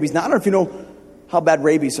you had rabies. Now, I don't know if you know how bad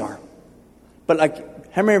rabies are, but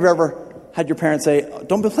how many of you ever had your parents say,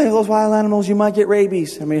 don't play with those wild animals, you might get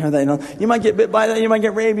rabies? How many heard that? You might get bit by that, you might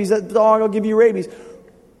get rabies. That dog will give you rabies.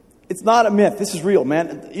 It's not a myth. This is real,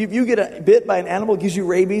 man. If you get bit by an animal, it gives you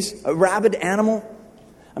rabies, a rabid animal.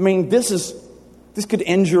 I mean, this could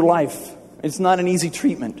end your life. It's not an easy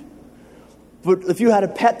treatment. 'Cause you get bit by an animal, it gives you rabies, a rabid animal. I mean, this could end your life. It's not an easy treatment. 'Cause you get bit by an animal, it gives you rabies, a rabid animal. I mean, this could end your life. It's not an easy treatment. It's not an easy treatment. But if you had a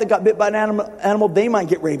pet that got bit by an animal, they might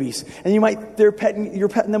get rabies. And you're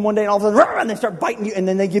petting them one day and all of a sudden, and they start biting you and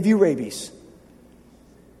then they give you rabies.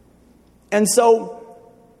 And so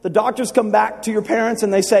the doctors come back to your parents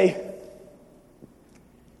and they say,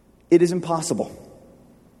 it is impossible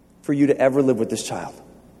for you to ever live with this child.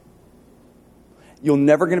 You're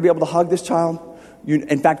never going to be able to hug this child.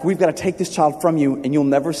 In fact, we've got to take this child from you and you'll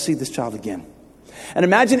never see this child again. And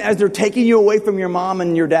imagine as they're taking you away from your mom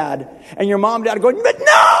and your dad, and your mom and dad are going, but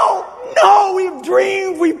no, we've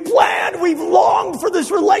dreamed, we've planned, we've longed for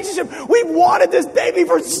this relationship. We've wanted this baby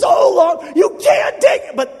for so long. You can't take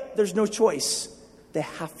it. But there's no choice. They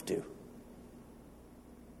have to.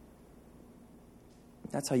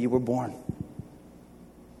 That's how you were born.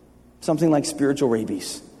 Something like spiritual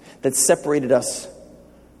rabies that separated us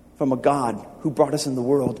from a God who brought us in the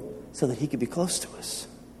world so that he could be close to us.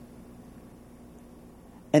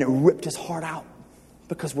 And it ripped his heart out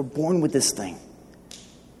because we're born with this thing.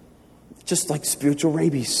 Just like spiritual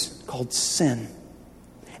rabies called sin.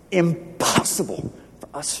 Impossible for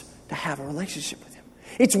us to have a relationship with him.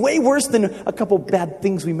 It's way worse than a couple bad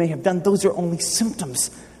things we may have done. Those are only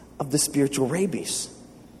symptoms of the spiritual rabies.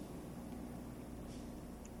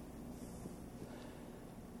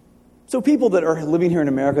 So people that are living here in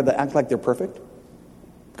America that act like they're perfect,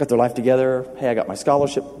 got their life together, hey, I got my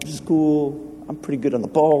scholarship to school, I'm pretty good on the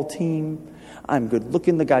ball team, I'm good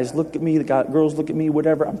looking, the guys look at me, girls look at me,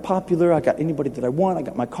 whatever, I'm popular, I got anybody that I want, I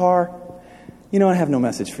got my car. You know, I have no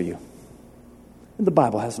message for you. And the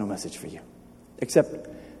Bible has no message for you. Except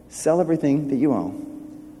sell everything that you own.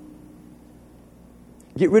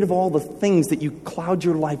 Get rid of all the things that you cloud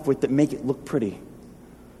your life with that make it look pretty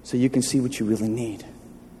so you can see what you really need.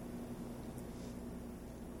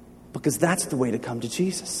 Because that's the way to come to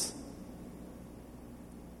Jesus.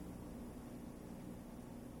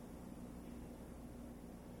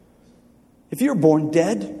 If you're born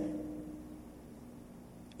dead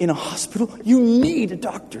in a hospital, you need a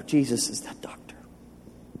doctor. Jesus is that doctor.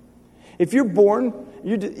 If you're born,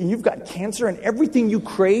 you've got cancer and everything you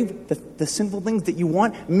crave, the sinful things that you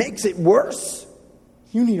want, makes it worse,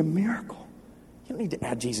 you need a miracle. You don't need to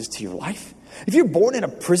add Jesus to your life. If you're born in a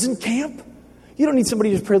prison camp, you don't need somebody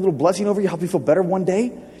to just pray a little blessing over you, help you feel better one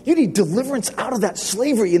day. You need deliverance out of that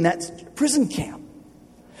slavery in that prison camp.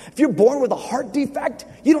 If you're born with a heart defect,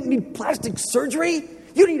 you don't need plastic surgery.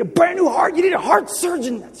 You need a brand new heart. You need a heart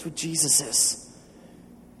surgeon. That's what Jesus is.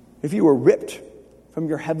 If you were ripped from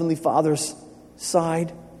your Heavenly Father's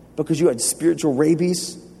side because you had spiritual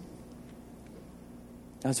rabies,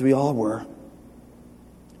 as we all were,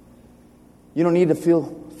 you don't need to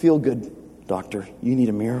feel good, doctor. You need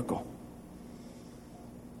a miracle.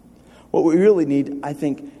 What we really need, I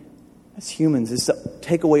think, as humans, is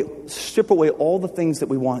to strip away all the things that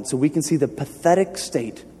we want so we can see the pathetic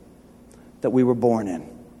state that we were born in.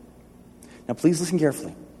 Now, please listen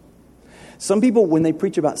carefully. Some people, when they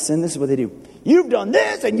preach about sin, this is what they do. You've done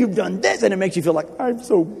this, and you've done this, and it makes you feel like, I'm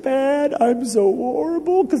so bad, I'm so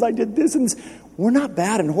horrible, because I did this and this. We're not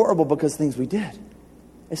bad and horrible because of things we did.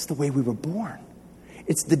 It's the way we were born.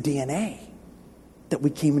 It's the DNA that we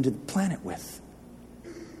came into the planet with.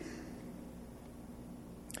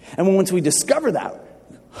 And once we discover that,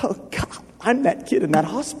 oh God, I'm that kid in that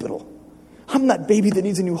hospital. I'm that baby that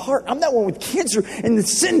needs a new heart. I'm that one with cancer, and the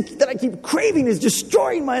sin that I keep craving is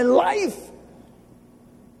destroying my life.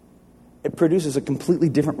 It produces a completely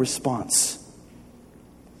different response.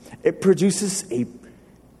 It produces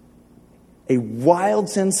a wild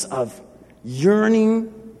sense of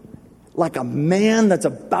yearning, like a man that's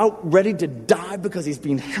about ready to die because he's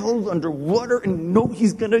being held underwater and knows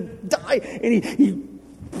he's going to die. And he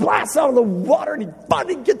blasts out of the water and he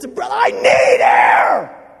finally gets a breath. I need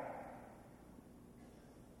air!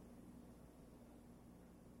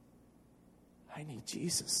 I need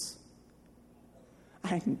Jesus.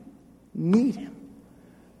 I need him.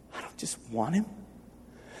 I don't just want him.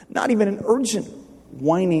 Not even an urgent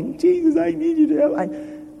whining, Jesus, I need you to help.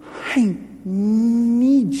 I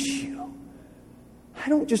need you. I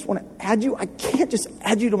don't just want to add you. I can't just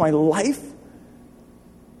add you to my life.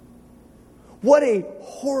 What a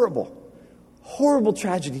horrible, horrible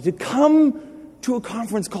tragedy to come to a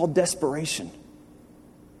conference called Desperation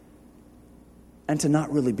and to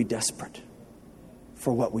not really be desperate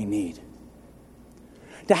for what we need.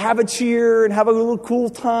 To have a cheer and have a little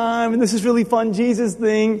cool time and this is really fun Jesus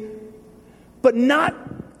thing, but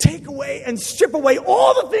not take away and strip away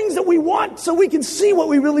all the things that we want so we can see what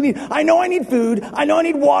we really need. I know I need food. I know I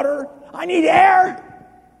need water. I need air.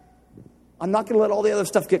 I'm not going to let all the other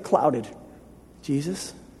stuff get clouded.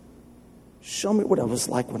 Jesus, show me what I was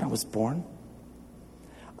like when I was born.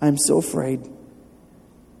 I'm so afraid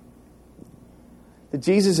that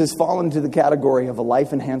Jesus has fallen into the category of a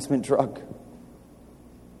life enhancement drug.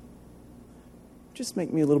 Just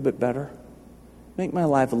make me a little bit better. Make my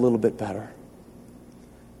life a little bit better.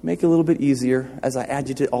 Make it a little bit easier as I add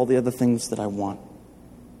you to all the other things that I want.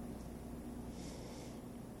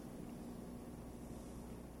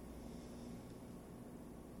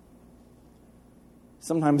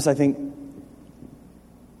 Sometimes I think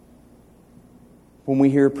when we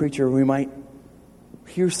hear a preacher, we might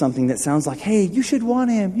hear something that sounds like, hey, you should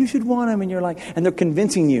want him, you should want him. And you're like, and they're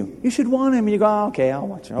convincing you, you should want him. And you go, oh, okay, I'll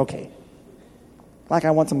watch it. Okay. Like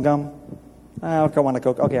I want some gum. I want a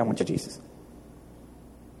Coke. Okay, I want you, Jesus.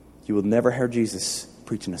 You will never hear Jesus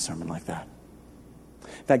preaching a sermon like that.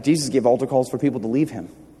 In fact, Jesus gave altar calls for people to leave him.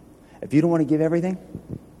 If you don't want to give everything,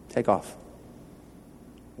 take off.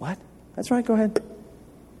 What? That's right, go ahead.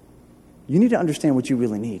 You need to understand what you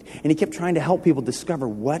really need. And he kept trying to help people discover,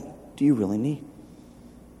 what do you really need?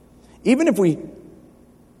 Even if we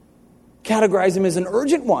categorize him as an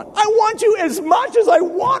urgent one. I want you as much as I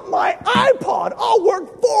want my iPod. I'll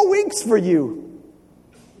work 4 weeks for you.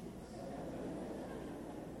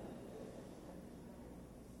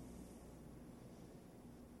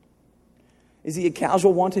 Is he a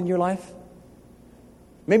casual want in your life?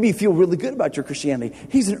 Maybe you feel really good about your Christianity.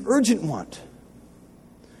 He's an urgent want.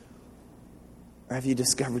 Or have you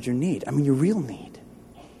discovered your need? I mean, your real need.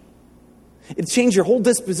 It changed your whole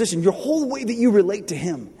disposition, your whole way that you relate to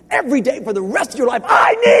him. Every day for the rest of your life,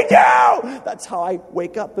 I need you! That's how I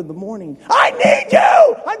wake up in the morning. I need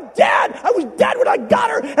you! I'm dead! I was dead when I got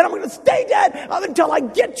her, and I'm going to stay dead until I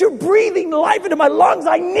get your breathing life into my lungs.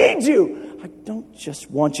 I need you! I don't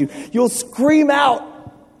just want you. You'll scream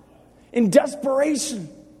out in desperation.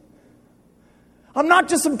 I'm not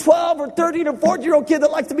just some 12 or 13 or 14-year-old kid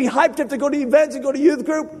that likes to be hyped up to go to events and go to youth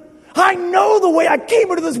group. I know the way I came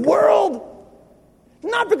into this world.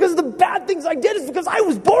 Not because of the bad things I did. It's because I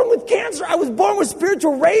was born with cancer. I was born with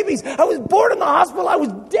spiritual rabies. I was born in the hospital. I was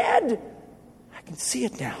dead. I can see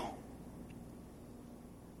it now.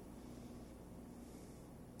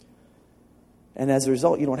 And as a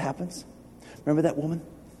result, you know what happens? Remember that woman?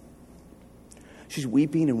 She's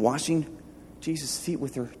weeping and washing Jesus' feet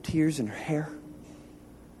with her tears and her hair.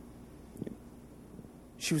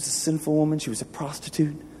 She was a sinful woman. She was a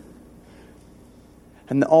prostitute.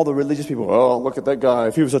 And all the religious people, oh, look at that guy.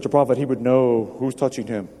 If he was such a prophet, he would know who's touching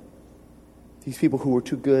him. These people who were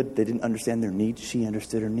too good, they didn't understand their need. She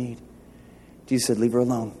understood her need. Jesus said, leave her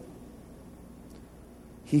alone.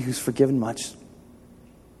 He who's forgiven much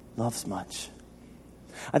loves much.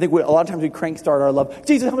 I think a lot of times we crank start our love.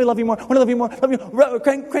 Jesus, help me love you more. I want to love you more. Love you.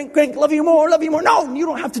 Crank, love you more, love you more. No, you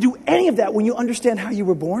don't have to do any of that when you understand how you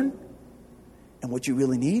were born and what you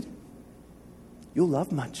really need. You'll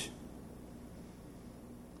love much.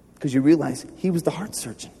 Because you realize he was the heart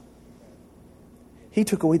surgeon. He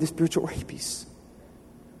took away the spiritual rabies.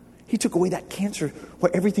 He took away that cancer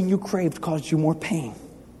where everything you craved caused you more pain.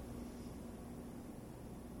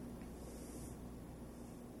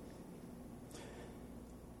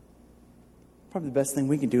 Probably the best thing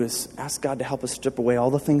we can do is ask God to help us strip away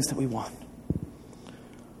all the things that we want.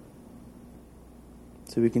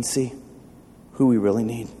 So we can see who we really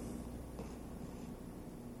need.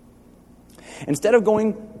 Instead of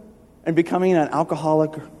going and becoming an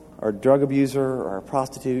alcoholic or a drug abuser or a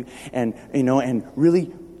prostitute and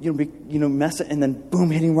really mess it and then boom,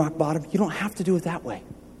 hitting rock bottom, you don't have to do it that way.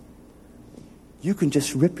 You can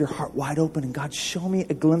just rip your heart wide open and God, show me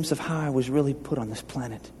a glimpse of how I was really put on this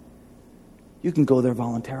planet. You can go there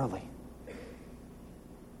voluntarily.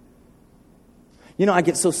 I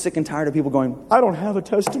get so sick and tired of people going, I don't have a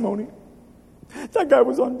testimony. That guy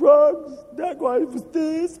was on drugs. That guy was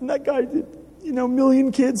this. And that guy did,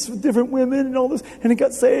 million kids with different women and all this. And he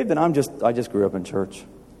got saved. And I just grew up in church.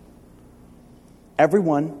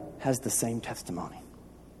 Everyone has the same testimony.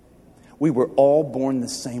 We were all born the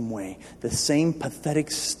same way. The same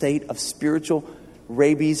pathetic state of spiritual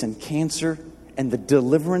rabies and cancer. And the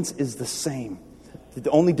deliverance is the same. The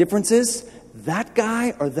only difference is that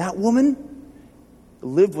guy or that woman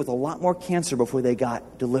lived with a lot more cancer before they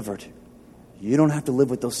got delivered. You don't have to live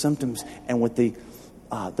with those symptoms and with the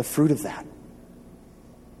fruit of that.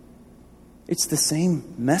 It's the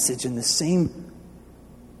same message and the same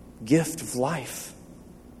gift of life.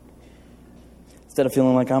 Instead of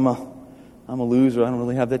feeling like I'm a loser, I don't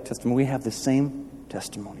really have that testimony, we have the same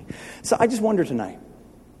testimony. So I just wonder tonight,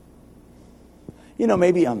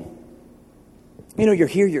 maybe you're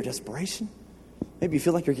here, your desperation. Maybe you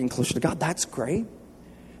feel like you're getting closer to God. That's great.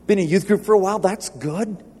 Been in a youth group for a while. That's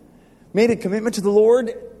good. Made a commitment to the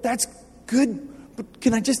Lord. That's good. But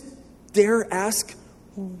can I just dare ask,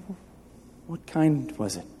 what kind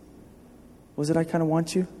was it? Was it I kind of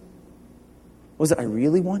want you? Was it I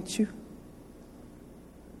really want you?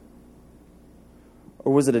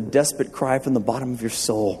 Or was it a desperate cry from the bottom of your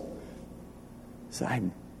soul? So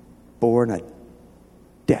I'm born a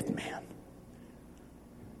dead man.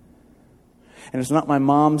 And it's not my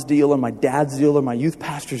mom's deal or my dad's deal or my youth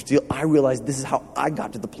pastor's deal. I realized this is how I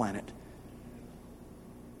got to the planet.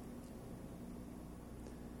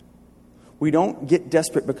 We don't get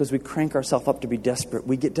desperate because we crank ourselves up to be desperate.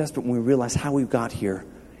 We get desperate when we realize how we got here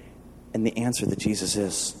and the answer that Jesus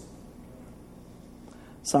is.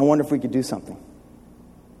 So I wonder if we could do something.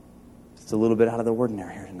 It's a little bit out of the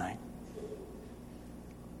ordinary here tonight.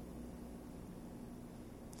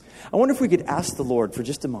 I wonder if we could ask the Lord for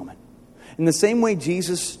just a moment. In the same way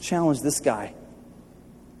Jesus challenged this guy,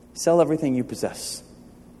 sell everything you possess.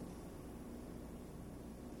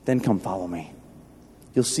 Then come follow me.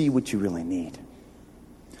 You'll see what you really need.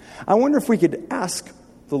 I wonder if we could ask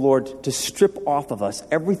the Lord to strip off of us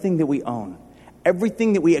everything that we own,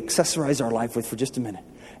 everything that we accessorize our life with for just a minute,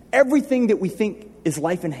 everything that we think is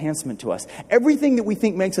life enhancement to us, everything that we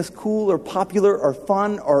think makes us cool or popular or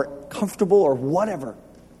fun or comfortable or whatever.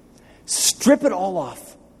 Strip it all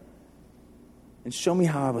off and show me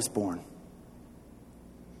how I was born.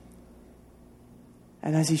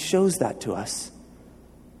 And as he shows that to us,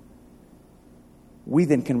 we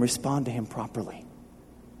then can respond to him properly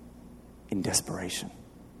in desperation.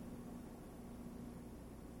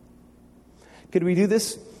 Could we do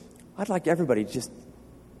this? I'd like everybody to just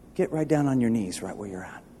get right down on your knees right where you're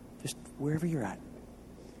at. Just wherever you're at.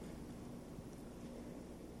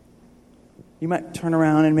 You might turn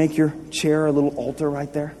around and make your chair a little altar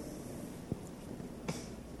right there.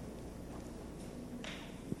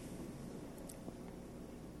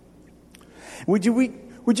 Would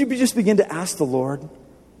you just begin to ask the Lord?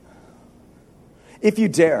 If you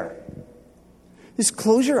dare, just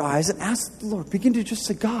close your eyes and ask the Lord. Begin to just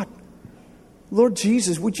say, God, Lord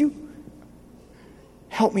Jesus, would you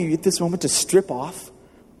help me at this moment to strip off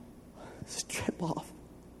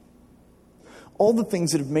all the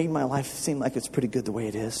things that have made my life seem like it's pretty good the way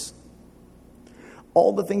it is.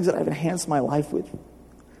 All the things that I've enhanced my life with.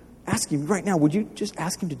 Ask him right now, would you just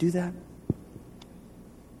ask him to do that?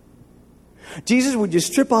 Jesus, would you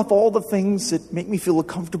strip off all the things that make me feel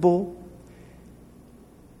comfortable?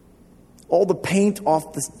 All the paint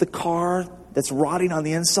off the car that's rotting on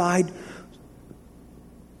the inside?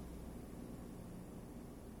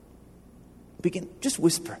 Begin, just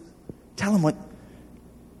whisper. Tell him what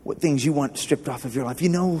things you want stripped off of your life. You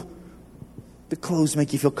know, the clothes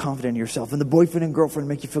make you feel confident in yourself, and the boyfriend and girlfriend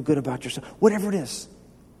make you feel good about yourself. Whatever it is.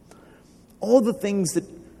 All the things that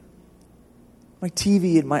my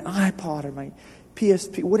TV and my iPod or my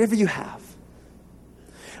PSP, whatever you have.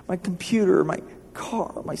 My computer, my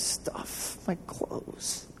car, my stuff, my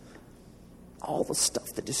clothes. All the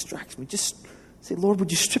stuff that distracts me. Just say, Lord, would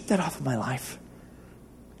you strip that off of my life?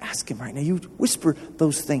 Ask him right now. You whisper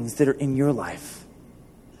those things that are in your life.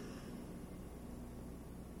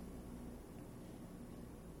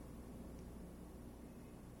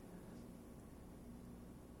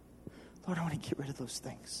 Lord, I want to get rid of those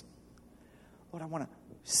things. Lord, I want to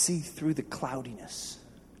see through the cloudiness.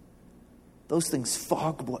 Those things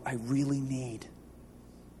fog what I really need.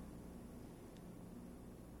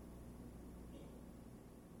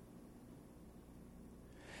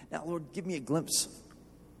 Now, Lord, give me a glimpse.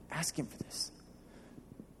 Ask him for this.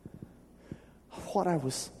 Of what I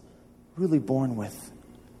was really born with.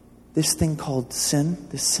 This thing called sin,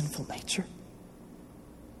 this sinful nature.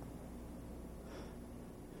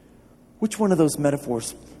 Which one of those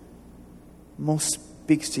metaphors most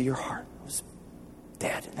speaks to your heart? I was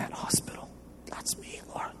dead in that hospital. That's me,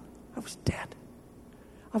 Lord. I was dead.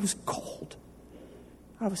 I was cold.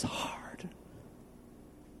 I was hard.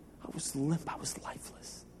 I was limp. I was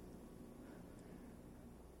lifeless.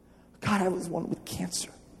 God, I was one with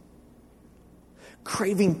cancer.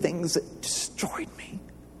 Craving things that destroyed me.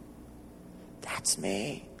 That's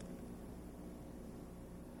me.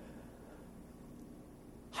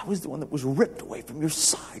 I was the one that was ripped away from your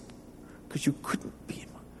side because you couldn't be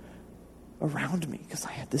around me because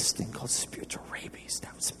I had this thing called spiritual rabies.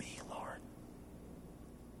 That was me, Lord.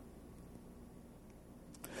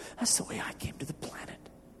 That's the way I came to the planet.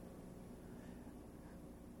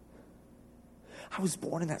 I was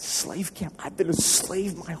born in that slave camp. I've been a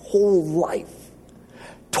slave my whole life.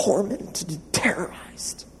 Tormented and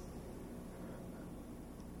terrorized.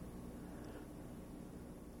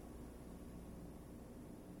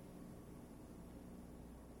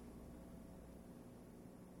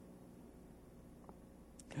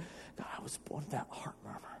 God, I was born with that heart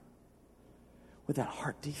murmur. With that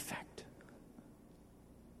heart defect.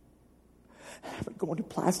 going to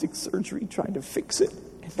plastic surgery trying to fix it.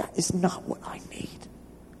 And that is not what I need.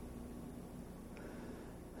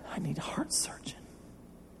 I need a heart surgeon.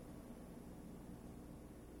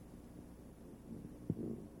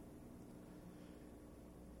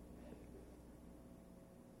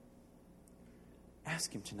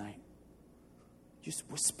 Ask him tonight. Just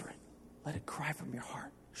whisper it. Let it cry from your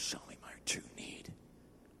heart. Show me my true need.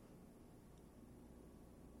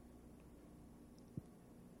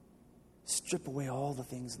 Strip away all the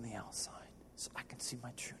things on the outside so I can see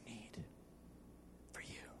my true need for you.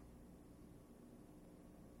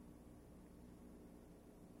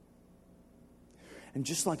 And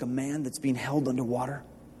just like a man that's being held underwater,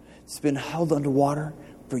 it's been held underwater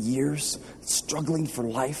for years, struggling for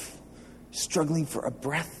life, struggling for a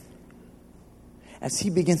breath, as he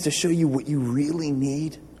begins to show you what you really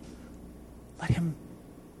need, let him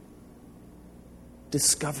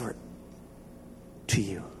discover it to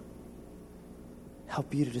you.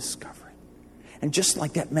 Help you to discover it. And just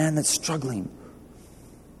like that man that's struggling,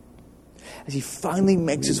 as he finally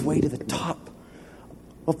makes his way to the top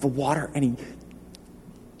of the water and he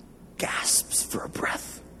gasps for a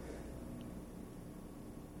breath,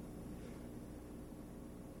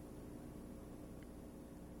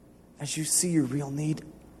 as you see your real need,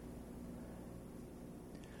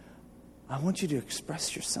 I want you to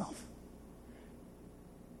express yourself.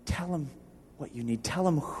 Tell him what you need. Tell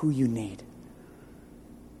him who you need.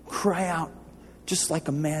 Cry out just like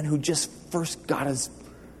a man who just first got his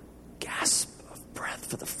gasp of breath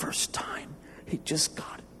for the first time. He just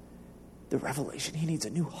got the revelation. He needs a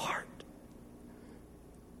new heart.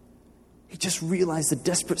 He just realized the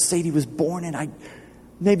desperate state he was born in.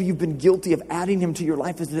 Maybe you've been guilty of adding him to your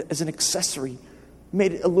life as an accessory.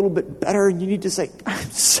 Made it a little bit better, and you need to say,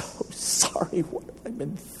 I'm so sorry. What have I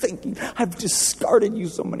been thinking? I've discarded you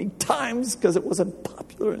so many times because it wasn't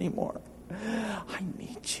popular anymore. I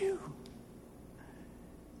need you.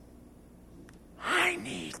 I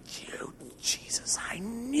need you, Jesus. I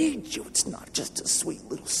need you. It's not just a sweet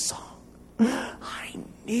little song. I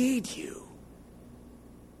need you.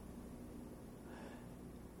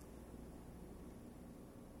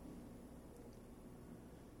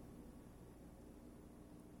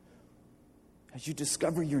 As you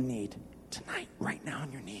discover your need tonight, right now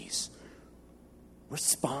on your knees,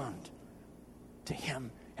 respond to him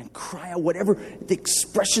and cry out whatever the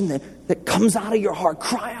expression that comes out of your heart.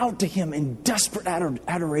 Cry out to him in desperate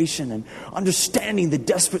adoration and understanding the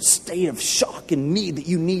desperate state of shock and need that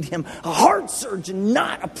you need him. A heart surgeon,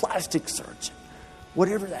 not a plastic surgeon.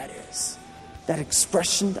 Whatever that is, that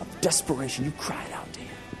expression of desperation, you cry it out to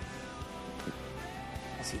him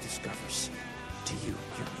as he discovers to you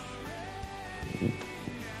your need.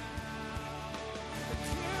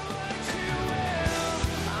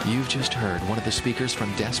 You've just heard one of the speakers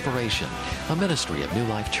from Desperation, a ministry of New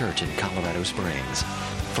Life Church in Colorado Springs.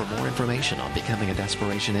 For more information on becoming a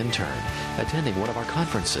Desperation intern, attending one of our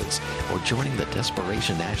conferences, or joining the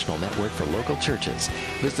Desperation National Network for local churches,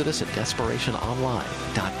 visit us at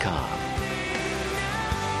desperationonline.com.